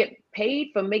 I can get paid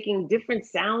for making different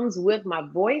sounds with my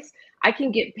voice. I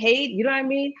can get paid, you know what I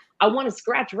mean? I want to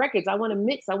scratch records. I want to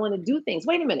mix. I want to do things.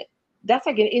 Wait a minute. That's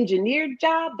like an engineered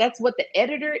job. That's what the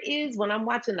editor is when I'm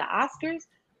watching the Oscars.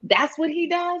 That's what he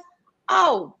does.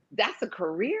 Oh, that's a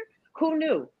career? Who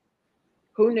knew?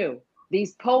 Who knew?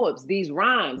 These poems, these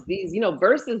rhymes, these,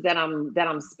 verses that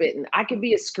I'm spitting. I could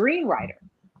be a screenwriter.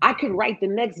 I could write the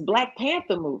next Black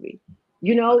Panther movie.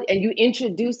 And you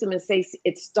introduce them and say,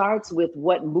 it starts with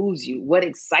what moves you, what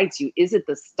excites you. Is it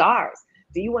the stars?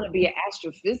 Do you want to be an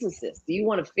astrophysicist? Do you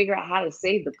want to figure out how to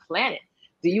save the planet?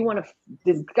 Do you want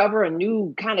to discover a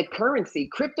new kind of currency,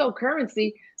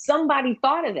 cryptocurrency? Somebody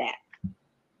thought of that.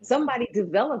 Somebody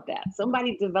developed that.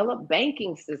 Somebody developed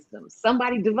banking systems.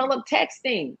 Somebody developed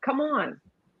texting. Come on.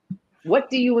 What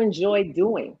do you enjoy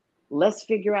doing? Let's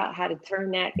figure out how to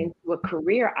turn that into a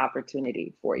career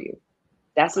opportunity for you.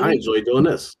 That's what I enjoy doing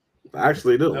this. I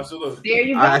actually do. Absolutely. There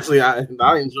you go.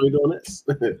 I enjoy doing this.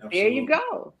 There you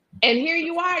go. And here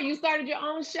you are. You started your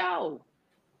own show.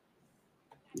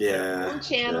 Yeah. Your own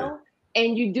channel. Yeah.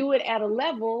 And you do it at a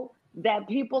level that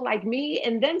people like me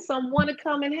and then some want to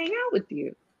come and hang out with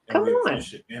you. Come on.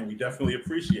 And we definitely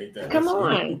appreciate that. Come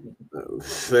on.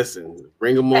 Listen,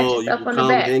 bring them all. You can come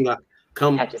hang out.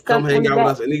 Come hang out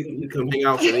with us. You come hang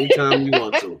out anytime you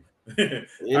want to.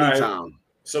 Anytime. Right.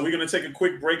 So we're going to take a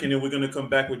quick break, and then we're going to come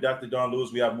back with Dr. Dawnn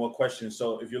Lewis. We have more questions.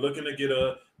 So if you're looking to get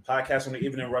a podcast on the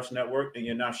Evening Rush Network and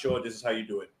you're not sure, this is how you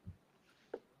do it.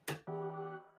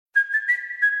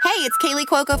 Hey, it's Kaylee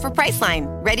Cuoco for Priceline.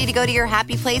 Ready to go to your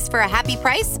happy place for a happy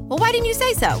price? Well, why didn't you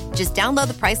say so? Just download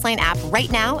the Priceline app right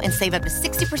now and save up to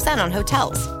 60% on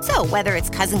hotels. So whether it's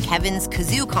Cousin Kevin's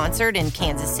Kazoo Concert in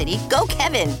Kansas City, go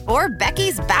Kevin, or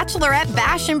Becky's Bachelorette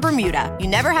Bash in Bermuda, you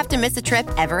never have to miss a trip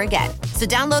ever again. So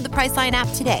download the Priceline app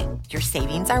today. Your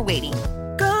savings are waiting.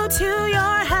 Go to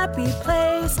your happy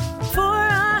place for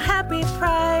a happy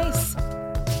price.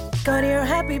 Go to your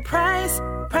happy price,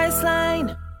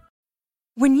 Priceline.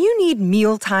 When you need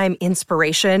mealtime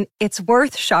inspiration, it's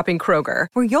worth shopping Kroger,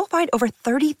 where you'll find over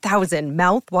 30,000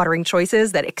 mouth-watering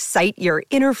choices that excite your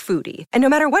inner foodie. And no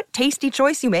matter what tasty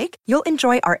choice you make, you'll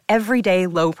enjoy our everyday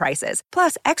low prices,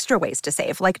 plus extra ways to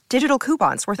save, like digital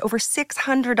coupons worth over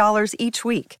 $600 each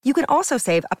week. You can also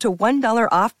save up to $1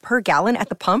 off per gallon at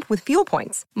the pump with fuel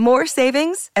points. More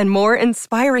savings and more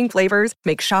inspiring flavors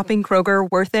make shopping Kroger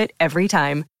worth it every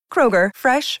time. Kroger,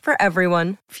 fresh for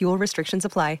everyone. Fuel restrictions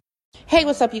apply. Hey,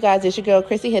 what's up, you guys? It's your girl,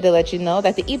 Chrissy, here to let you know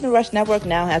that the Evening Rush Network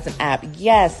now has an app.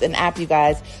 Yes, an app, you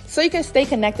guys. So you can stay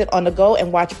connected on the go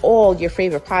and watch all your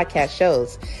favorite podcast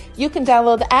shows. You can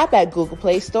download the app at Google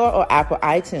Play Store or Apple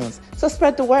iTunes. So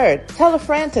spread the word. Tell a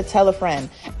friend to tell a friend.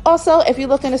 Also, if you're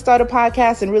looking to start a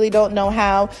podcast and really don't know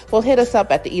how, well, hit us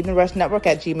up at the Evening Rush Network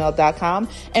at gmail.com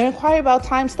and inquire about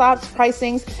time slots,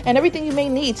 pricings, and everything you may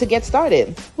need to get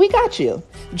started. We got you.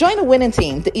 Join the winning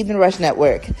team, the Evening Rush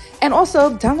Network. And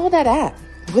also, download that app.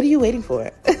 What are you waiting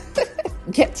for?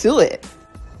 Get to it.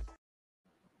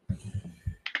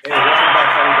 Hey, welcome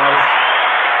back, everybody.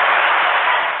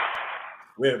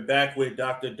 We're back with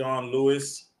Dr. Dawnn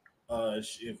Lewis.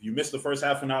 If you missed the first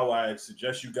half an hour, I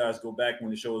suggest you guys go back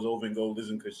when the show is over and go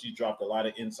listen, because she dropped a lot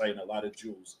of insight and a lot of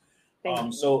jewels.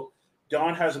 So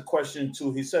Dawn has a question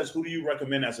too. He says, who do you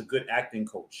recommend as a good acting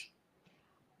coach?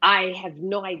 I have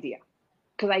no idea,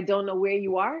 because I don't know where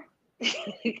you are.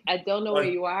 I don't know where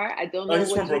you are. I don't know.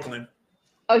 He's from Brooklyn.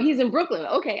 Oh, he's in Brooklyn.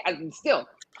 Okay, I think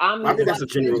that's a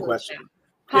general question.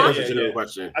 Huh? Yeah, that's a general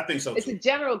question. I think so. It's a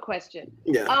general question.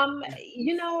 Yeah.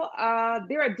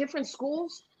 There are different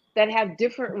schools that have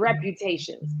different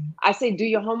reputations. I say do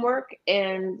your homework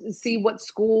and see what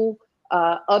school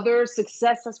other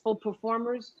successful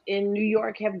performers in New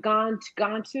York have gone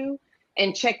to,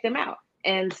 and check them out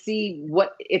and see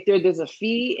what if there's a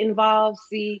fee involved.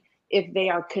 See if they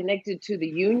are connected to the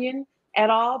union at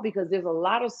all, because there's a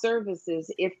lot of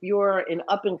services. If you're an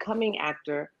up and coming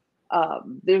actor,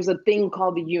 there's a thing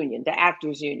called the union, the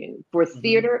Actors Union. For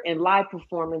theater and live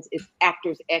performance, it's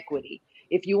Actors Equity.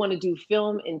 If you want to do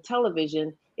film and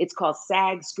television, it's called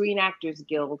SAG, Screen Actors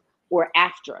Guild, or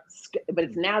AFTRA, but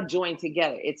it's now joined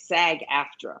together. It's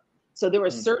SAG-AFTRA. So there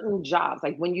are certain jobs,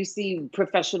 like when you see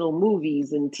professional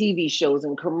movies and TV shows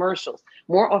and commercials,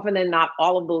 more often than not,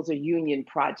 all of those are union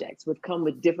projects, which come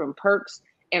with different perks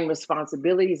and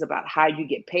responsibilities about how you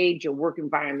get paid, your work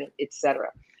environment, et cetera.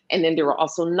 And then there are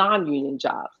also non-union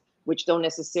jobs, which don't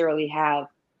necessarily have,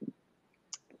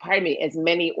 as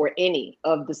many or any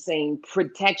of the same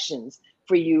protections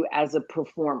for you as a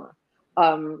performer.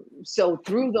 So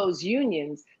through those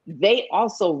unions, they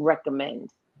also recommend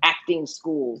acting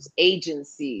schools,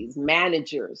 agencies,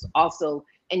 managers also,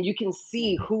 and you can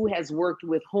see who has worked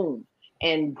with whom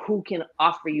and who can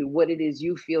offer you what it is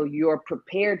you feel you're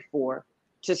prepared for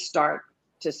to start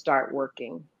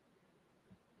working.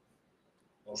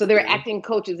 Okay. So there are acting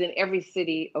coaches in every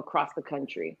city across the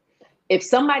country. If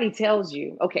somebody tells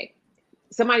you,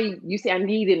 you say, I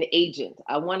need an agent,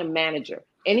 I want a manager.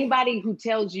 Anybody who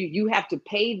tells you you have to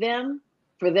pay them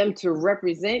for them to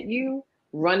represent you,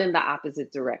 run in the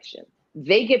opposite direction.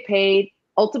 They get paid.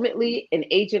 Ultimately, an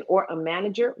agent or a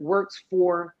manager works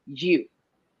for you.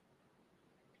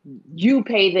 You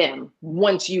pay them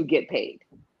once you get paid.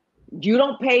 You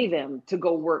don't pay them to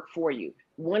go work for you.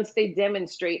 Once they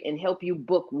demonstrate and help you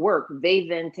book work, they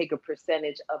then take a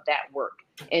percentage of that work.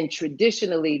 And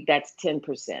traditionally, that's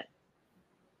 10%.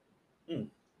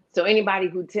 So anybody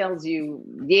who tells you,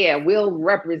 yeah, we'll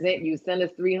represent you, send us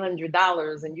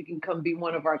 $300 and you can come be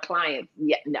one of our clients.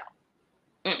 Yeah, no.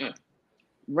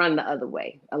 Run the other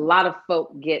way. A lot of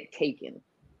folk get taken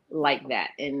like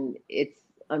that. And it's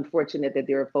unfortunate that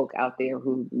there are folk out there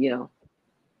who,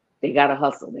 they got to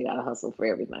hustle. They got to hustle for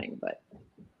everything. But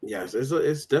yes,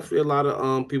 it's definitely a lot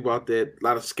of people out there, a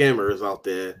lot of scammers out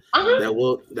there that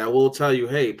will tell you,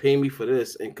 hey, pay me for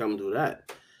this and come do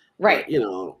that. Right.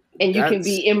 But, and you can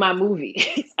be in my movie.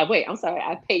 Wait, I'm sorry.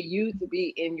 I pay you to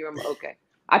be in your okay.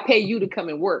 I pay you to come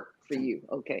and work for you.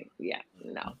 Okay. Yeah.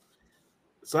 No.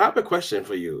 So I have a question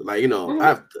for you. Like, it's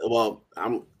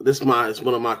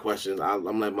one of my questions. I'm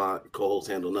letting my co-host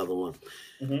handle another one.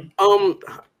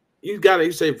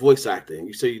 You say voice acting.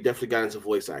 You say you definitely got into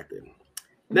voice acting.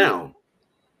 Now,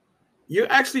 you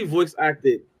actually voice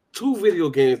acted 2 video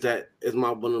games that is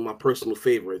one of my personal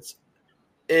favorites,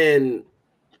 and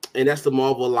that's the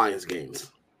Marvel Alliance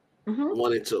games,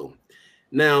 1 and 2.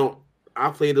 Now, I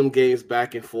played them games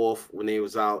back and forth when they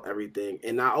was out, everything,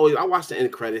 and I watched the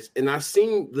end credits, and I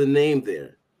seen the name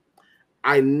there.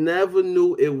 I never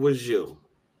knew it was you.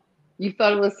 You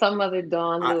thought it was some other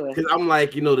Dawnn Lewis. Because I'm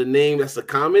like, the name, that's a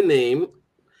common name.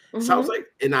 So I was like,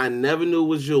 and I never knew it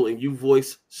was you, and you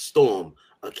voiced Storm,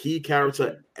 a key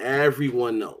character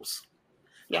everyone knows.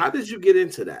 Yeah. How did you get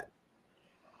into that?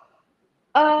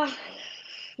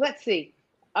 Let's see.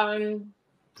 When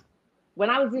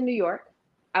I was in New York,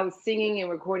 I was singing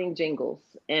and recording jingles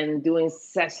and doing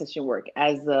session work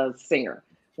as a singer.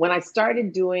 When I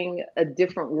started doing A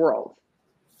Different World,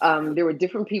 there were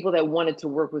different people that wanted to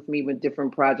work with me with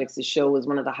different projects. The show was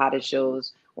one of the hottest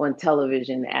shows on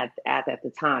television at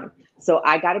the time. So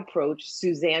I got approached.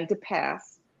 Suzanne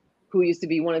DePass, who used to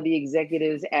be one of the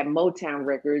executives at Motown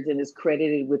Records and is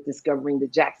credited with discovering the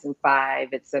Jackson 5,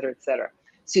 et cetera, et cetera.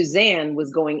 Suzanne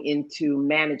was going into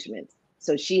management.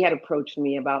 So she had approached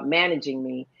me about managing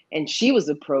me, and she was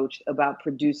approached about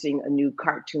producing a new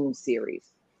cartoon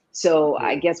series. So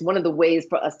I guess one of the ways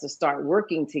for us to start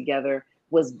working together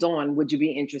was, Dawnn, would you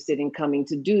be interested in coming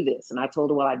to do this? And I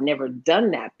told her, well, I'd never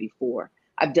done that before.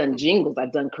 I've done jingles,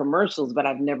 I've done commercials, but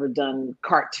I've never done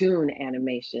cartoon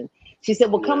animation. She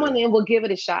said, well, come on in, we'll give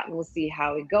it a shot and we'll see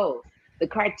how it goes. The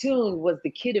cartoon was the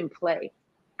Kid and Play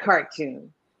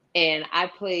cartoon. And I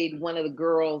played one of the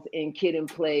girls in Kid and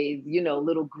Play's,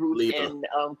 little group and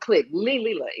clique.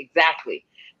 Leela, exactly.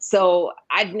 So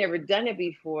I'd never done it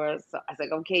before. So I was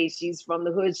like, okay, she's from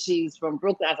the hood. She's from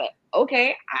Brooklyn. I was like,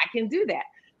 okay, I can do that.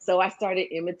 So I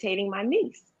started imitating my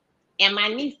niece. And my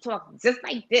niece talked just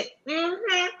like this.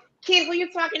 Kid, what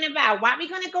you talking about? Why are we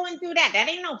going to go and do that? That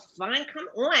ain't no fun. Come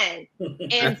on.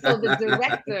 And so the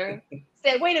director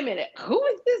said, wait a minute, who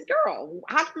is this girl?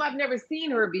 How come I've never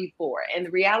seen her before? And the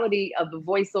reality of the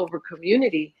voiceover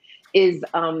community is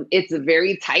it's a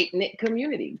very tight-knit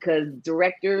community because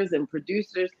directors and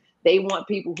producers, they want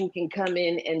people who can come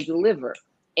in and deliver.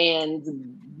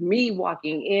 And me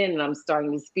walking in and I'm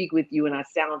starting to speak with you and I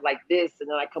sound like this, and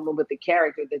then I come up with a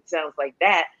character that sounds like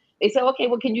that. They say, okay,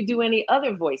 well, can you do any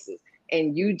other voices?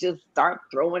 And you just start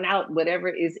throwing out whatever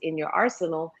is in your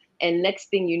arsenal. And next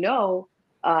thing you know,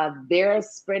 they're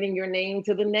spreading your name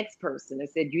to the next person. They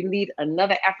said, you need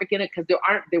another African, because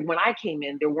when I came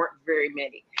in, there weren't very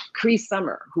many. Cree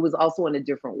Summer, who was also in A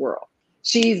Different World.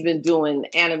 She's been doing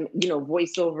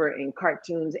voiceover and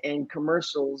cartoons and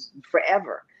commercials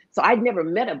forever. So I'd never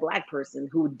met a Black person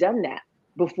who'd done that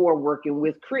before working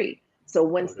with Cree. So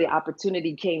once the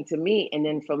opportunity came to me, and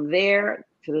then from there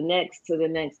to the next, to the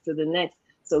next, to the next.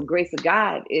 So grace of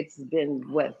God, it's been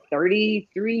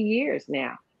 33 years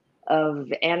now of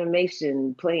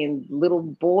animation, playing little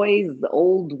boys,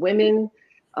 old women,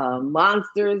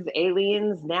 monsters,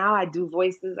 aliens. Now I do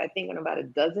voices, I think, on about a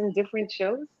dozen different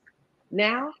shows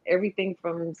now. Everything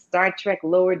from Star Trek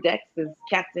Lower Decks is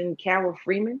Captain Carol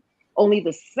Freeman, only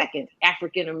the second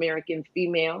African-American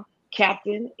female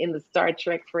captain in the Star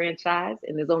Trek franchise,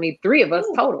 and there's only 3 of us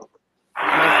total.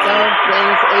 Myself,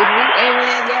 James Avery,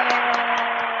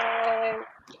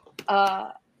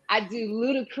 I do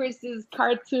Ludacris's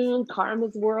cartoon,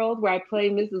 Karma's World, where I play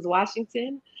Mrs.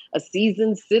 Washington, a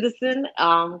seasoned citizen.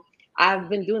 I've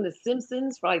been doing The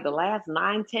Simpsons for like the last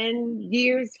 9-10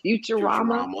 years.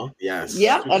 Futurama. Yes.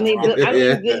 Yep.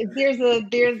 There's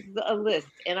a list,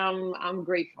 and I'm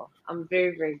grateful. I'm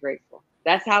very, very grateful.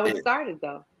 That's how it started,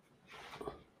 though.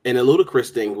 And the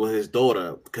ludicrous thing with his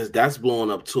daughter, because that's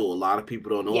blowing up too. A lot of people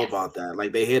don't know Yes. about that.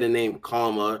 Like they hear the name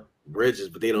Karma Bridges,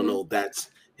 but they don't know that's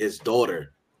his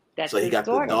daughter. That's So he his got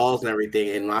the daughter. dolls and everything.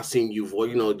 And when I seen you,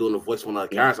 doing the voice from the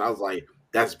characters, I was like,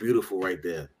 that's beautiful right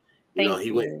there. Thank He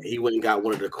you. went and got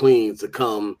one of the queens to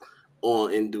come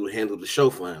on and handle the show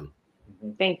for him.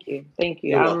 Thank you.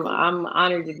 You're welcome. I'm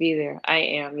honored to be there. I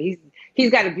am.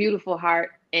 He's got a beautiful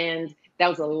heart, and that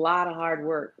was a lot of hard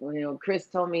work. Chris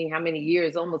told me how many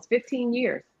years, almost 15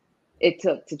 years it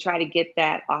took to try to get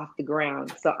that off the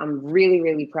ground. So I'm really,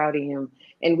 really proud of him.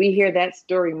 And we hear that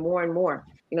story more and more.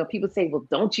 People say, well,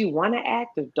 don't you want to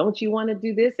act, or don't you want to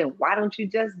do this? And why don't you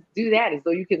just do that? As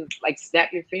though you can like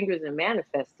snap your fingers and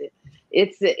manifest it.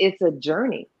 It's a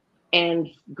journey. And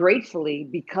gratefully,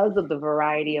 because of the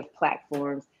variety of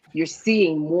platforms, you're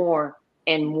seeing more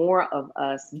and more of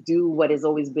us do what has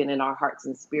always been in our hearts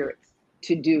and spirits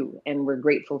to do. And we're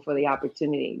grateful for the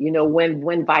opportunity.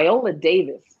 When Viola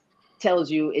Davis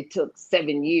tells you it took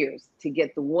 7 years to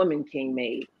get The Woman King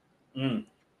made. Do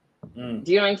you know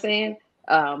what I'm saying?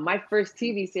 My first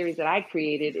TV series that I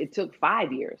created, it took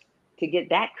 5 years to get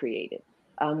that created.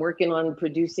 I'm working on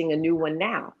producing a new one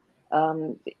now.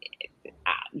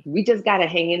 We just got to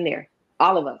hang in there.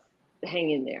 All of us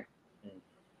hang in there.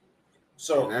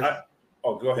 So,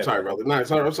 go ahead. Sorry, brother. No, I'm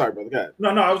sorry, brother. Go ahead. No,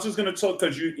 I was just going to talk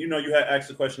because you had asked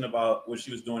a question about what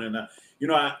she was doing. And,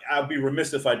 I'd be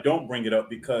remiss if I don't bring it up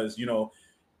because,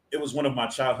 it was one of my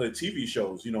childhood TV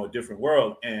shows, A Different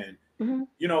World. And,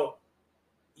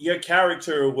 your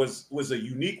character was a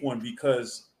unique one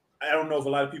because I don't know if a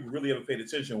lot of people really ever paid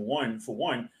attention. For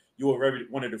one, you were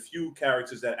one of the few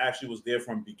characters that actually was there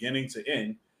from beginning to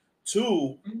end.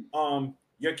 Two,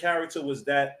 your character was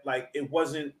that like it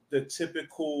wasn't the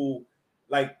typical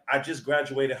like I just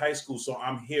graduated high school, so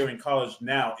I'm here in college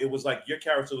now. It was like your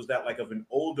character was that like of an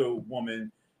older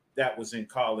woman that was in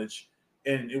college,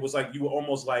 and it was like you were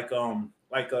almost like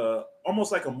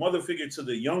almost like a mother figure to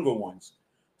the younger ones.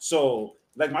 So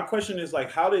like my question is like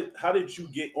how did you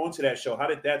get onto that show? How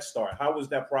did that start? How was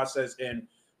that process? And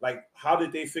like how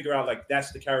did they figure out like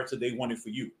that's the character they wanted for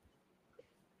you?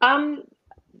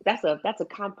 That's a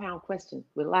compound question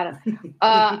with a lot of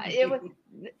it was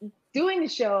doing the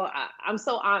show. I'm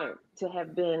so honored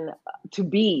to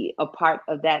be a part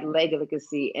of that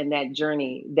legacy and that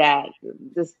journey that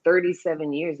this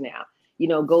 37 years now,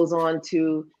 goes on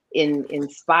to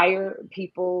inspire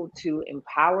people, to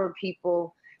empower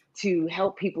people, to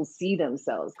help people see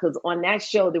themselves. Because on that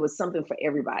show, there was something for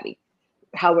everybody.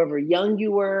 However young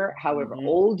you were, however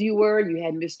old you were, you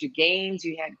had Mr. Gaines,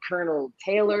 you had Colonel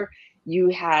Taylor, you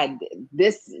had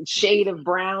this shade of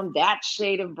brown, that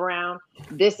shade of brown,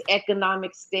 this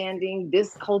economic standing,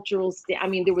 this cultural I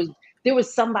mean, there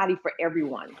was somebody for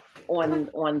everyone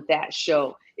on that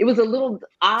show. It was a little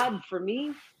odd for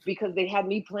me because they had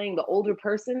me playing the older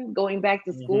person going back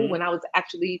to school when I was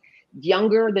actually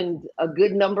younger than a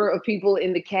good number of people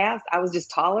in the cast. I was just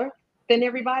taller than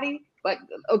everybody, but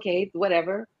okay,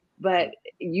 whatever. But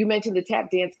you mentioned the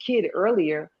tap dance kid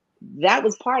earlier. That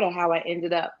was part of how I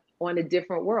ended up on A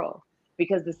Different World,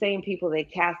 because the same people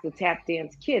that cast the tap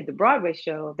dance kid, the Broadway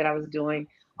show that I was doing,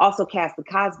 also cast the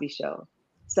Cosby Show.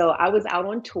 So I was out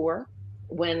on tour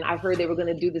when I heard they were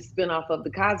going to do the spinoff of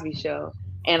the Cosby Show.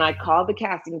 And I called the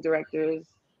casting directors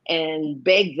and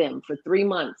begged them for 3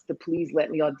 months to please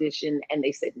let me audition. And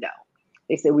they said no.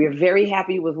 They said, we're very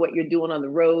happy with what you're doing on the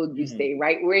road. You stay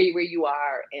right where you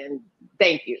are. And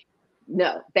thank you.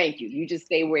 No, thank you. You just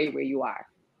stay where you are.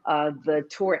 The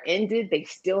tour ended. They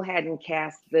still hadn't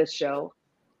cast the show.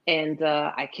 And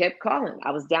I kept calling.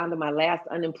 I was down to my last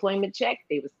unemployment check.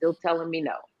 They were still telling me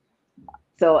no.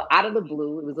 So out of the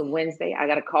blue, it was a Wednesday, I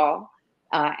got a call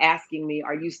asking me,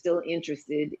 are you still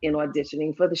interested in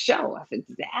auditioning for the show? I said,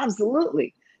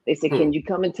 absolutely. They said, can you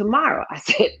come in tomorrow? I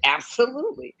said,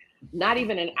 absolutely. Not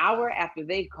even an hour after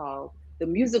they called, the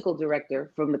musical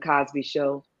director from the Cosby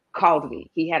Show called me.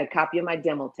 He had a copy of my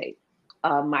demo tape.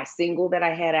 My single that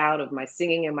I had out of my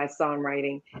singing and my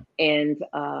songwriting. And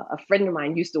a friend of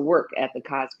mine used to work at the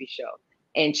Cosby Show,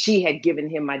 and she had given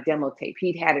him my demo tape.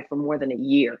 He'd had it for more than a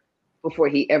year before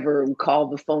he ever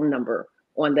called the phone number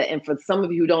and for some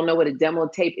of you who don't know what a demo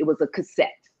tape, it was a cassette.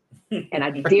 And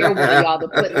I dare one of y'all to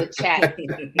put in the chat,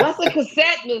 what's a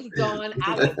cassette, Miss Dawnn?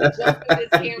 I will jump through this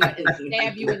camera and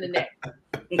stab you in the neck.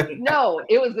 No,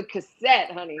 it was a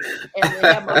cassette, honey. And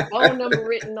they have my phone number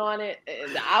written on it.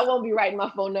 And I won't be writing my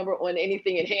phone number on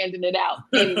anything and handing it out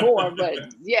anymore.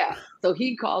 But yeah, so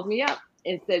he called me up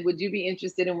and said, would you be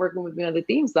interested in working with me on the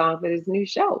theme song for this new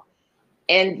show?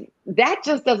 And that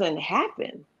just doesn't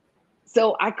happen.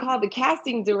 So I called the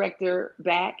casting director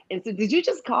back and said, did you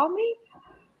just call me?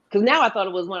 Because now I thought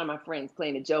it was one of my friends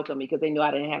playing a joke on me because they knew I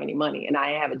didn't have any money and I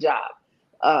didn't have a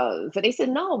job. So they said,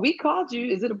 no, we called you.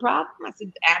 Is it a problem? I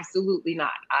said, absolutely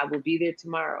not. I will be there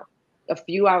tomorrow. A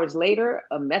few hours later,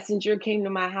 a messenger came to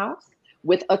my house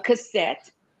with a cassette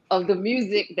of the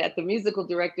music that the musical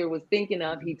director was thinking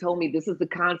of. He told me, this is the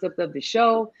concept of the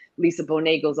show. Lisa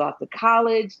Bonet goes off to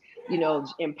college, you know,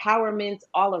 empowerment,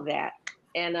 all of that.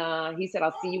 And he said,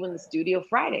 I'll see you in the studio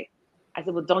Friday. I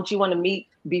said, well, don't you want to meet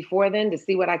before then to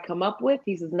see what I come up with?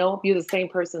 He says, no, you're the same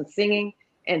person singing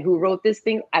and who wrote this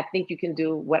thing. I think you can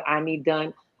do what I need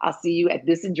done. I'll see you at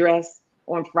this address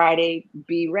on Friday.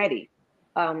 Be ready.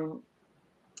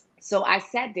 So I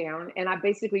sat down and I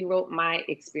basically wrote my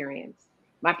experience.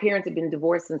 My parents had been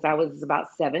divorced since I was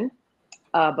about 7.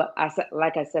 But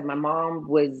like I said, my mom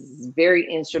was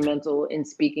very instrumental in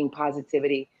speaking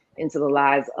positivity into the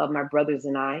lives of my brothers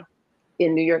and I.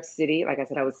 In New York City, like I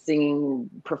said, I was singing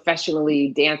professionally,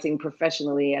 dancing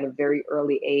professionally at a very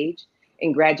early age,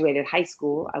 and graduated high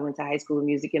school. I went to High School of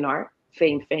Music and Art,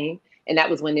 Fame. And that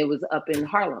was when it was up in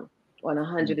Harlem on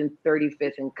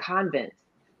 135th and Convent.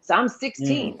 So I'm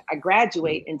 16. I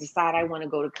graduate and decide I want to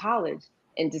go to college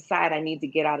and decide I need to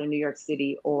get out of New York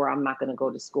City or I'm not going to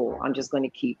go to school. I'm just going to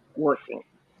keep working.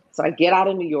 So I get out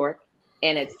of New York.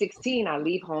 And at 16, I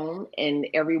leave home and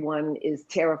everyone is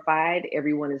terrified.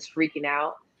 Everyone is freaking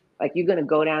out. Like, you're going to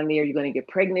go down there, you're going to get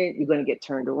pregnant, you're going to get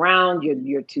turned around.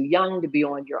 You're too young to be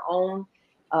on your own.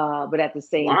 But at the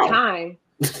same time,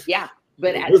 yeah.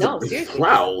 But no, seriously.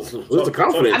 Wow, what's the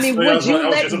confidence? I mean, would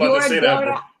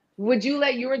you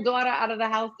let your daughter out of the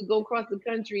house to go across the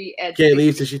country at Can't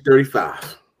leave till she's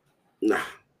 35. Nah.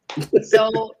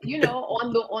 So, you know,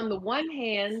 on the one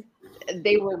hand,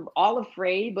 they were all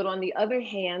afraid, but on the other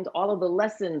hand, all of the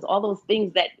lessons, all those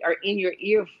things that are in your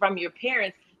ear from your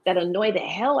parents that annoy the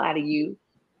hell out of you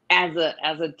as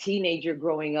a teenager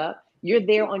growing up, you're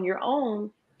there on your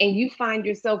own and you find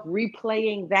yourself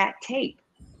replaying that tape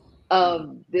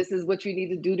of, this is what you need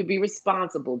to do to be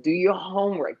responsible, do your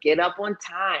homework, get up on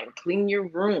time, clean your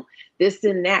room, this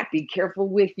and that, be careful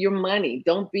with your money,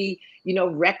 don't be, you know,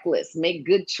 reckless, make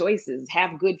good choices,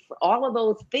 have good, all of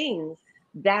those things.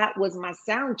 That was my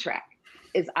soundtrack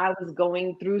as I was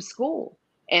going through school.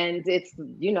 And it's,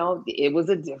 you know, it was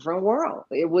a different world.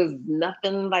 It was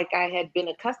nothing like I had been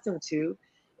accustomed to,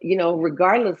 you know,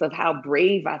 regardless of how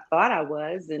brave I thought I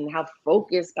was and how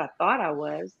focused I thought I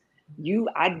was.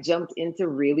 I jumped into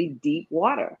really deep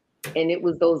water. And it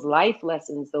was those life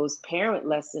lessons, those parent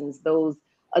lessons, those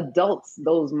adults,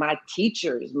 those my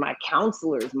teachers, my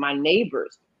counselors, my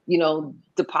neighbors, you know,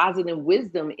 depositing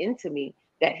wisdom into me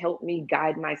that helped me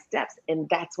guide my steps. And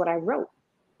that's what I wrote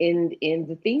in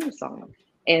the theme song.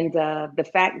 And the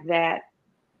fact that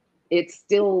it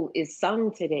still is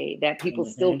sung today, that people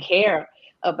still care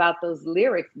about those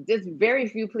lyrics. There's very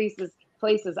few places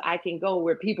I can go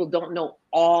where people don't know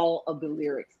all of the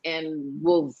lyrics and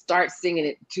will start singing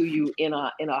it to you in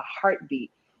a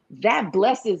heartbeat. That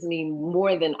blesses me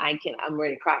more than I can. I'm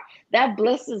ready to cry. That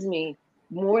blesses me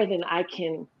more than I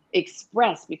can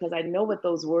express, because I know what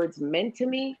those words meant to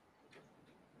me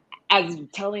as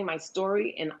telling my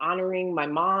story and honoring my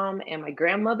mom and my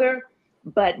grandmother.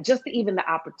 But just even the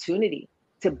opportunity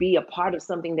to be a part of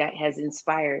something that has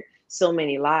inspired so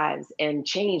many lives and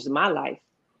changed my life.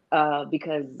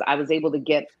 Because I was able to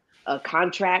get a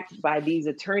contract by these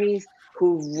attorneys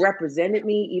who represented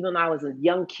me, even though I was a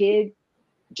young kid,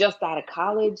 just out of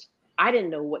college. I didn't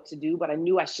know what to do, but I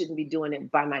knew I shouldn't be doing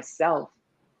it by myself.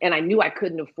 And I knew I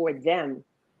couldn't afford them,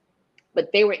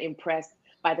 but they were impressed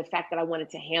by the fact that I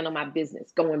wanted to handle my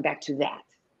business, going back to that.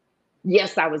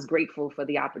 Yes, I was grateful for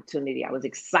the opportunity. I was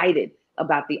excited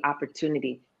about the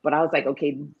opportunity, but I was like,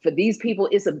 okay, for these people,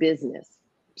 it's a business.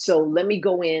 So let me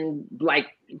go in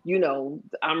like, you know,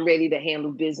 I'm ready to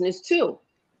handle business too.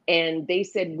 And they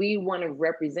said, we want to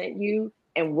represent you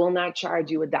and will not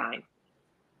charge you a dime.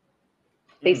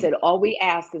 They said, all we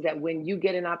ask is that when you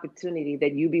get an opportunity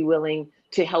that you be willing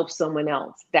to help someone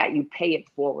else, that you pay it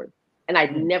forward. And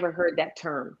I'd never heard that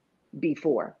term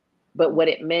before. But what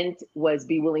it meant was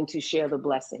be willing to share the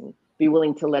blessing, be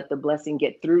willing to let the blessing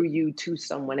get through you to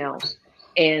someone else.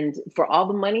 And for all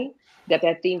the money that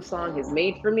theme song has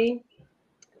made for me,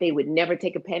 they would never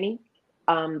take a penny.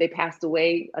 They passed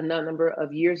away a number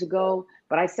of years ago,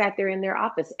 but I sat there in their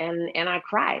office and I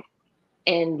cried.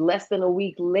 And less than a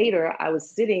week later, I was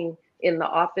sitting in the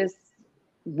office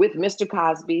with Mr.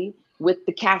 Cosby, with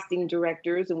the casting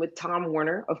directors, and with Tom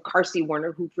Warner of Carsey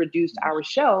Warner, who produced our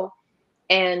show.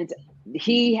 And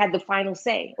he had the final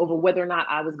say over whether or not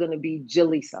I was going to be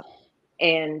Jaleesa.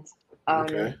 And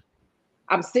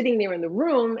I'm sitting there in the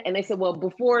room, and they said, well,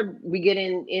 before we get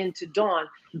into Dawnn,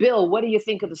 Bill, what do you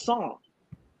think of the song?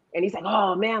 And he's like,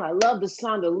 oh man, I love the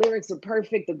song. The lyrics are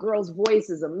perfect. The girl's voice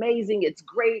is amazing. It's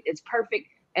great. It's perfect.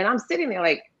 And I'm sitting there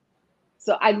like,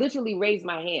 so I literally raised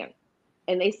my hand,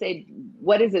 and they said,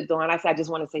 what is it, Dawnn? I said, I just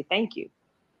want to say thank you.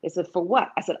 They said, for what?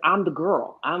 I said, I'm the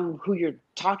girl. I'm who you're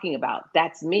talking about.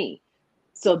 That's me.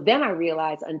 So then I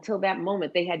realized until that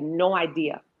moment, they had no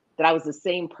idea that I was the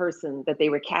same person that they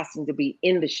were casting to be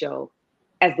in the show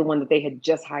as the one that they had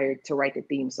just hired to write the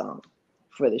theme song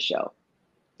for the show.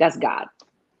 That's God.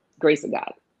 Grace of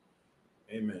God.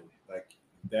 Amen. Like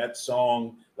that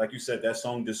song, like you said, that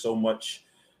song did so much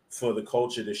for the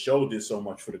culture. The show did so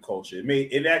much for the culture.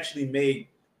 It actually made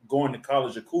going to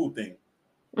college a cool thing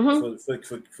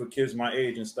for kids my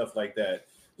age and stuff like that.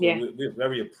 So yeah, we're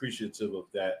very appreciative of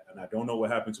that. And I don't know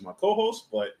what happened to my co-host,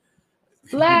 but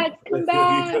Flex, come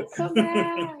back, come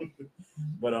back.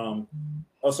 But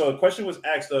also a question was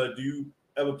asked, do you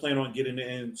ever plan on getting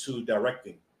into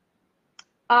directing?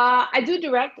 I do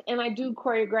direct and I do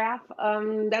choreograph.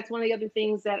 That's one of the other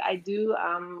things that I do.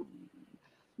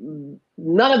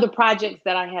 None of the projects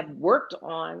that I have worked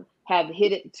on have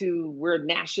hit it to where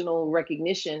national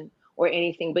recognition or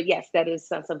anything. But yes, that is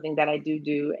something that I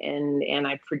do, and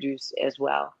I produce as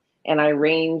well. And I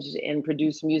arrange and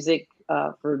produce music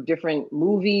for different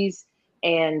movies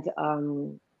and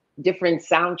different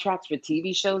soundtracks for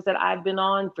TV shows that I've been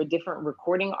on for different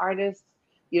recording artists.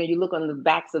 You know, you look on the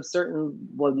backs of certain,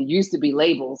 well, there used to be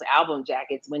labels, album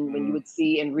jackets, when you would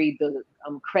see and read the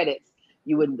credits,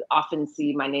 you would often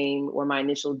see my name or my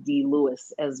initial D.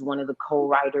 Lewis as one of the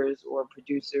co-writers or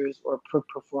producers or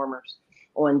performers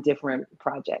on different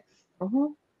projects.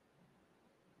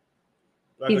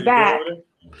 He's back.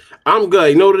 I'm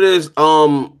good. You know what it is?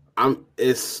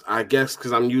 It's I guess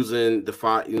because I'm using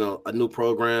a new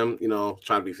program,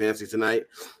 trying to be fancy tonight.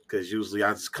 Because usually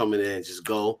I just come in and just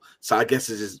go. So I guess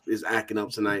it's acting up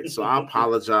tonight. So I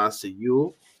apologize to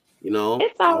you.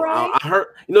 It's all right. I heard,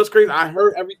 it's crazy. I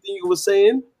heard everything you were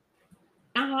saying.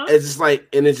 It's just like,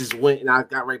 and it just went, and I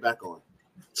got right back on.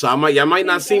 So I might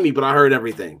not see me, but I heard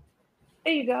everything.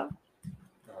 There you go.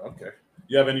 Okay.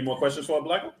 You have any more questions for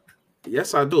Black?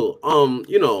 Yes, I do.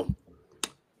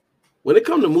 When it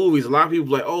comes to movies, a lot of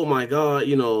people like, oh my God,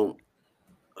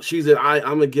 she said, I'm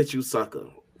gonna get you, sucker.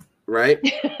 Right?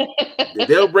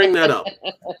 They'll bring that up.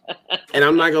 And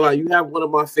I'm not gonna lie, you have one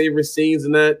of my favorite scenes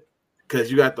in that,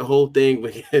 because you got the whole thing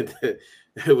with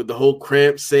the whole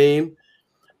cramp scene.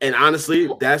 And honestly,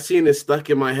 that scene is stuck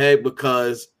in my head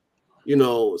because,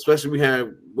 especially we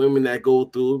have women that go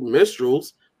through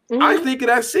menstruals. I think of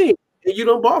that scene and you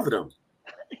don't bother them.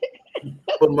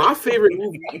 But my favorite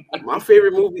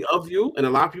movie of you, and a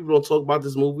lot of people don't talk about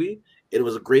this movie, it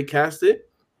was a great casting,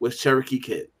 was Cherokee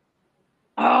Kid.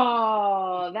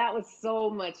 Oh, that was so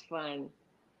much fun.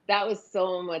 That was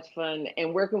so much fun.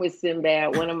 And working with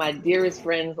Sinbad, one of my dearest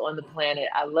friends on the planet,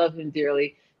 I love him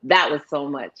dearly. That was so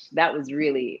much. That was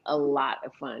really a lot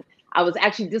of fun. I was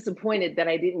actually disappointed that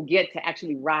I didn't get to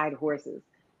actually ride horses,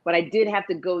 but I did have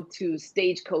to go to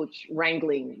stagecoach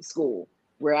wrangling school,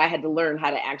 where I had to learn how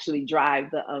to actually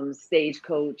drive the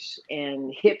stagecoach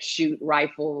and hip shoot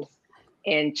rifles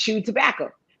and chew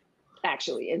tobacco,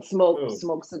 actually, and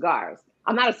smoke cigars.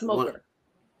 I'm not a smoker.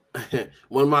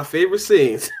 One of my favorite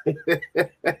scenes,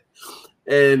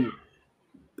 and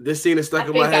this scene is stuck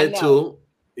in my head too.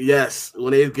 Yes,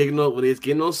 when he's getting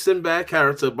on Sinbad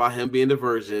character about him being the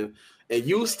virgin, and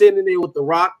you standing there with the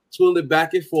rock, twirling it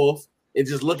back and forth, and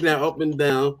just looking at up and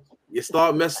down. You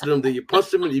start messing him, then you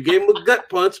punch him, and you gave him a gut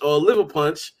punch or a liver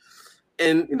punch,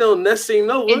 and next thing you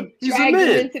know, he's a man.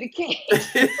 Him into the cage.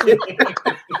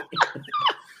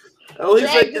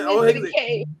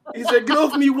 He said, "Get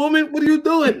off me, woman! What are you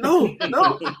doing?" No.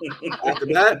 After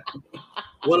that,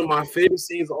 one of my favorite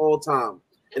scenes of all time.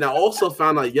 And I also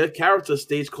found out your character,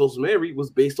 Stagecoach Mary, was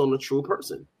based on a true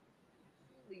person.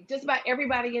 Just about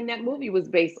everybody in that movie was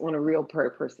based on a real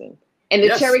person. And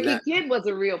the Cherokee Kid was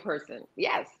a real person.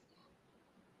 Yes.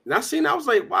 And I was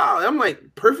like, wow. I'm like,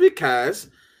 perfect cast.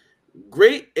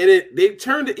 Great. And they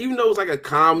turned it, even though it was like a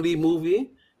comedy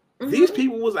movie, these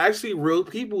people was actually real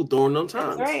people during them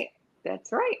times.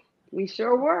 That's right. We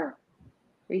sure were.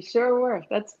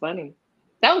 That's funny.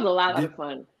 That was a lot of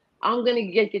fun. I'm gonna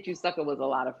get you, sucker was a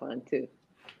lot of fun too.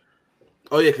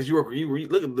 Oh yeah, because you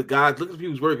look at the guys, look at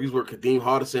people's work. You work with Kadeem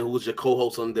Hardison, who was your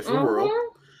co-host on Different World.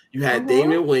 You had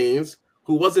Damon Wayans,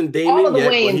 who wasn't All Damon of the yet,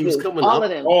 but he was Wayans, coming all up. of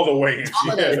them. All the Wayans.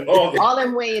 All of them. All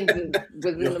them Wayans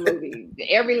was in the movie.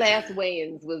 Every last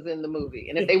Wayans was in the movie.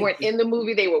 And if they weren't in the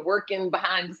movie, they were working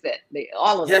behind the set.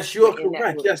 All of them. Yes, you are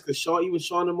correct. Yes, because Sean and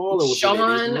Marlon was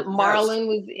in it. Marlon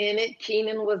was in it.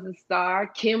 Keenan was the star.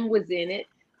 Kim was in it.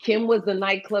 Kim was the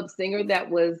nightclub singer that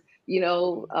was,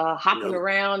 hopping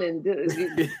around and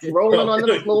rolling on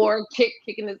the floor,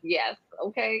 kicking his. Yes,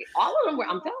 okay. All of them were.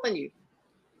 I'm telling you,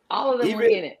 all of them were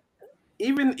in it.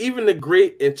 Even the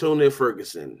great Antonio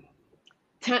Ferguson.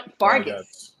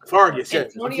 Fargus. Fargus, yeah.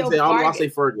 Antonio I Fargus. say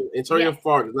Fergus. Antonio Yes.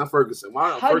 Fargus, not Ferguson.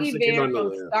 Why Huggy Ferguson Bear came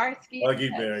out from Starsky. Huggy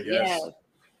Bear, yes.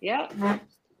 Yep.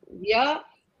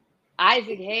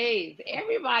 Isaac Hayes.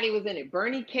 Everybody was in it.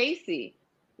 Bernie Casey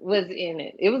was in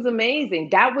it. It was amazing.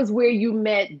 That was where you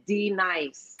met D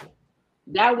Nice.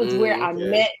 That was where I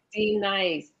met D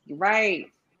Nice. Right.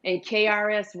 And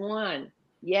KRS-One.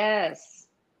 Yes.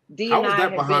 D How and was I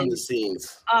that had behind been, the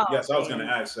scenes? Oh, yes, I was going to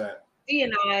ask that. D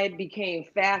and I became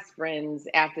fast friends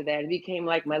after that. He became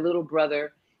like my little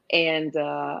brother. And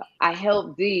I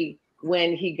helped D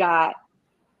when he got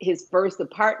his first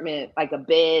apartment, like a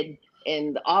bed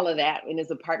and all of that in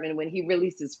his apartment. When he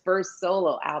released his first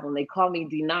solo album, they called me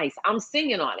D Nice. I'm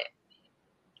singing on it,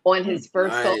 on his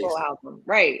first solo album.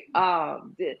 Right.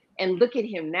 And look at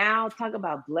him now. Talk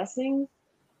about blessings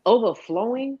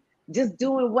overflowing, just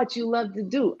doing what you love to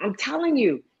do. I'm telling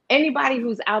you, anybody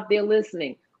who's out there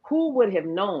listening, who would have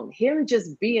known him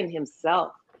just being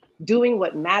himself, doing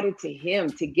what mattered to him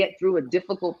to get through a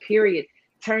difficult period,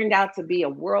 turned out to be a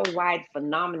worldwide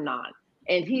phenomenon.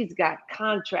 And he's got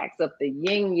contracts up the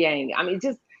yin yang. I mean,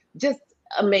 just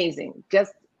amazing.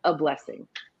 Just a blessing.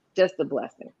 Just a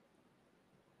blessing.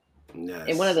 Yes,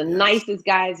 and one of the nicest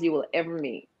guys you will ever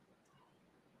meet.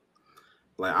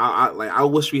 I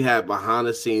wish we had behind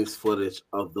the scenes footage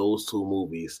of those two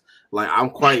movies. Like, I'm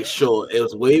quite sure it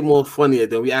was way more funnier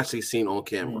than we actually seen on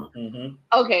camera. Mm-hmm.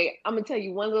 Okay, I'm gonna tell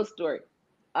you one little story.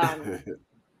 That night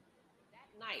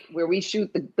where we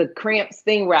shoot the cramps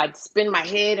thing where I spin my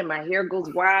head and my hair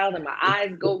goes wild and my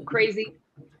eyes go crazy.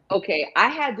 Okay, I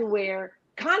had to wear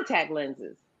contact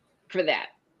lenses for that,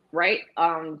 right?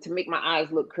 To make my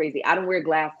eyes look crazy. I don't wear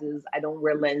glasses. I don't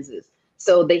wear lenses.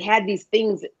 So they had these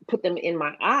things, put them in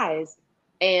my eyes,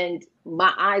 and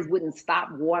my eyes wouldn't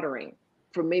stop watering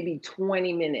for maybe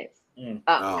 20 minutes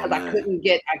because I couldn't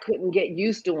get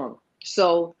used to them.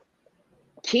 So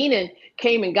Keenan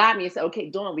came and got me and said, "Okay,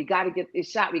 Dawn, we got to get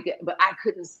this shot." But I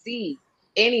couldn't see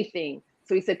anything.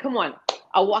 So he said, "Come on,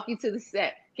 I'll walk you to the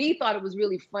set." He thought it was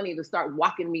really funny to start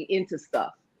walking me into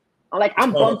stuff.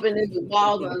 I'm bumping into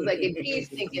walls. And I was like, and he's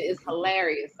thinking it's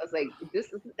hilarious. I was like,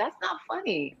 that's not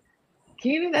funny.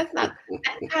 Keenan, that's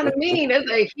kind of mean. That's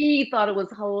like, he thought it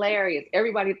was hilarious.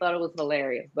 Everybody thought it was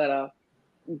hilarious. But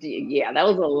yeah, that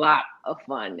was a lot of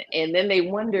fun. And then they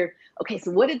wonder, okay, so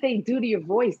what did they do to your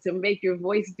voice to make your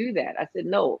voice do that? I said,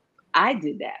 no, I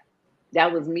did that.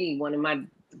 That was me, one of my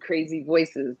crazy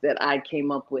voices that I came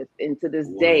up with. And to this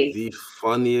day, the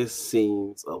funniest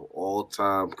scenes of all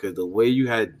time, because the way you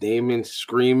had Damon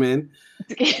screaming,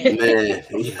 man.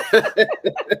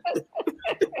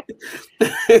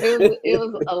 it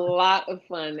was a lot of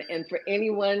fun. And for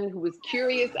anyone who was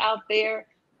curious out there,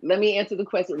 let me answer the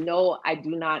question. No, I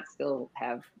do not still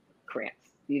have cramps.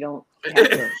 You don't have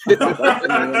to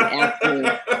ask me,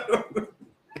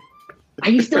 are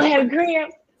you still having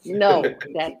cramps? No, it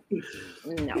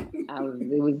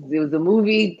was a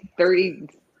movie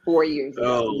 34 years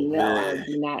ago.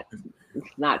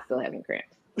 It's not still having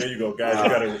cramps. There you go,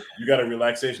 guys. You got a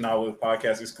Relaxation Hour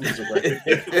podcast exclusive right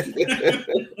there.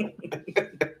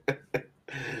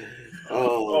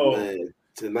 Oh man,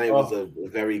 tonight was a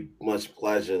very much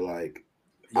pleasure. Like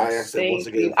I said once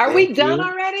again, are we done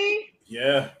already?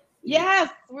 Yeah. Yes,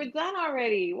 we're done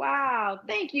already. Wow.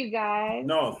 Thank you, guys.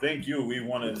 No, thank you. We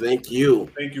want to thank you.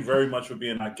 Thank you very much for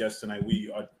being our guest tonight.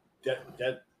 We are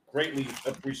that greatly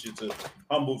appreciative,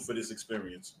 humbled for this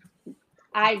experience.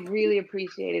 I really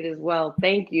appreciate it as well.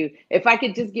 Thank you. If I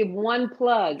could just give one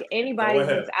plug, anybody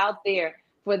who's out there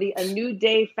for the A New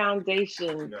Day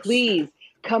Foundation, please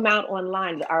come out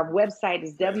online. Our website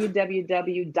is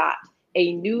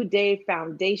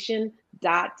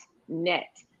www.anewdayfoundation.net.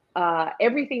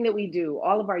 Everything that we do,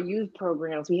 all of our youth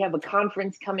programs, we have a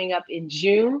conference coming up in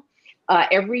June.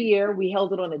 Every year we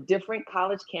held it on a different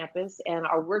college campus, and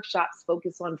our workshops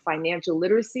focus on financial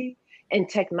literacy and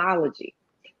technology,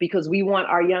 because we want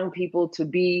our young people to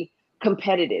be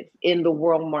competitive in the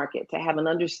world market, to have an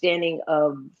understanding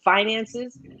of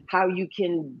finances, how you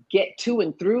can get to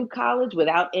and through college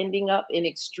without ending up in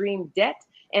extreme debt,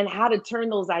 and how to turn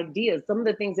those ideas, some of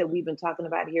the things that we've been talking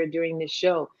about here during this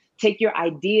show, take your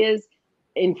ideas,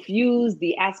 infuse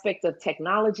the aspect of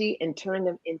technology and turn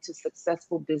them into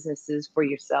successful businesses for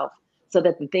yourself, so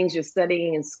that the things you're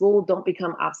studying in school don't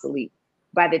become obsolete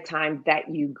by the time that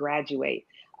you graduate.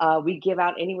 We give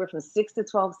out anywhere from 6 to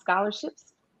 12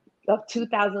 scholarships of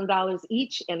 $2,000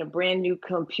 each and a brand new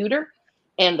computer.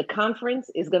 And the conference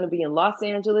is going to be in Los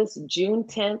Angeles, June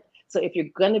 10th. So if you're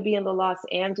going to be in the Los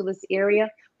Angeles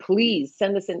area, please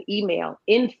send us an email,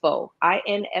 info,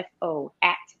 I-N-F-O,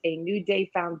 at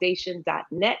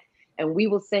anewdayfoundation.net. And we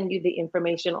will send you the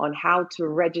information on how to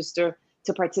register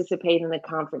to participate in the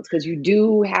conference, because you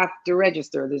do have to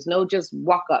register. There's no just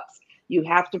walk-ups. You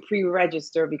have to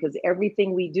pre-register, because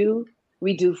everything we do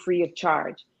free of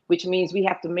charge, which means we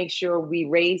have to make sure we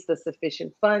raise the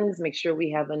sufficient funds, make sure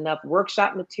we have enough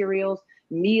workshop materials,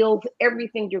 meals,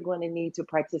 everything you're going to need to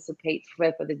participate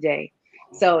for the day.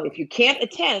 So if you can't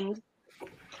attend,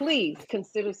 please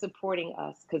consider supporting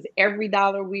us, because every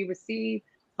dollar we receive,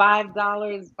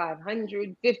 $5,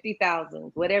 500,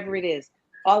 50,000, whatever it is,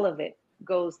 all of it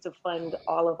goes to fund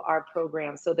all of our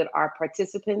programs, so that our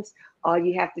participants, all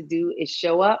you have to do is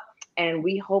show up, and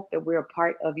we hope that we're a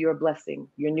part of your blessing,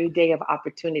 your new day of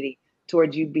opportunity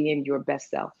towards you being your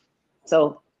best self.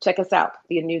 So check us out,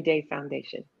 the A New Day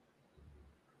Foundation.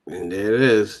 And there it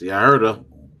is. Yeah, I heard her.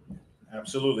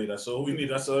 Absolutely. That's all we need.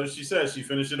 That's all she said. She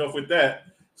finished it off with that.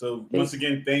 So once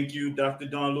again, thank you, Dr.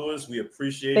 Dawnn Lewis. We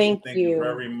appreciate you. Thank you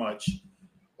very much.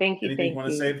 Thank you. Anything you want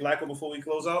to say, Blacko, before we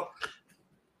close out?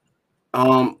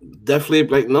 Definitely,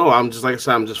 like, no, I'm just, like I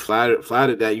said, I'm just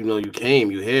flattered that, you came,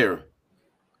 you here.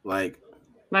 Like,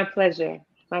 my pleasure.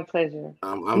 I'm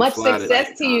much flattered.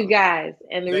 Success to you guys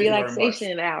and the Thank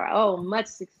relaxation hour. Oh, much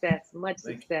success.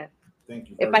 Success.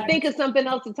 Thank you. If I think of something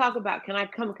else to talk about, can I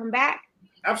come back?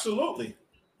 Absolutely.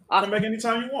 Awesome. Come back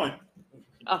anytime you want.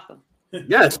 Awesome.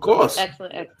 Yes, of course.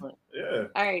 Excellent. Yeah.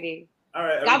 All righty. All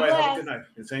right, everybody, have a good night.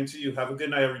 And same to you. Have a good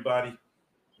night, everybody.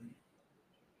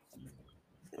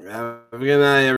 Have a good night, everybody.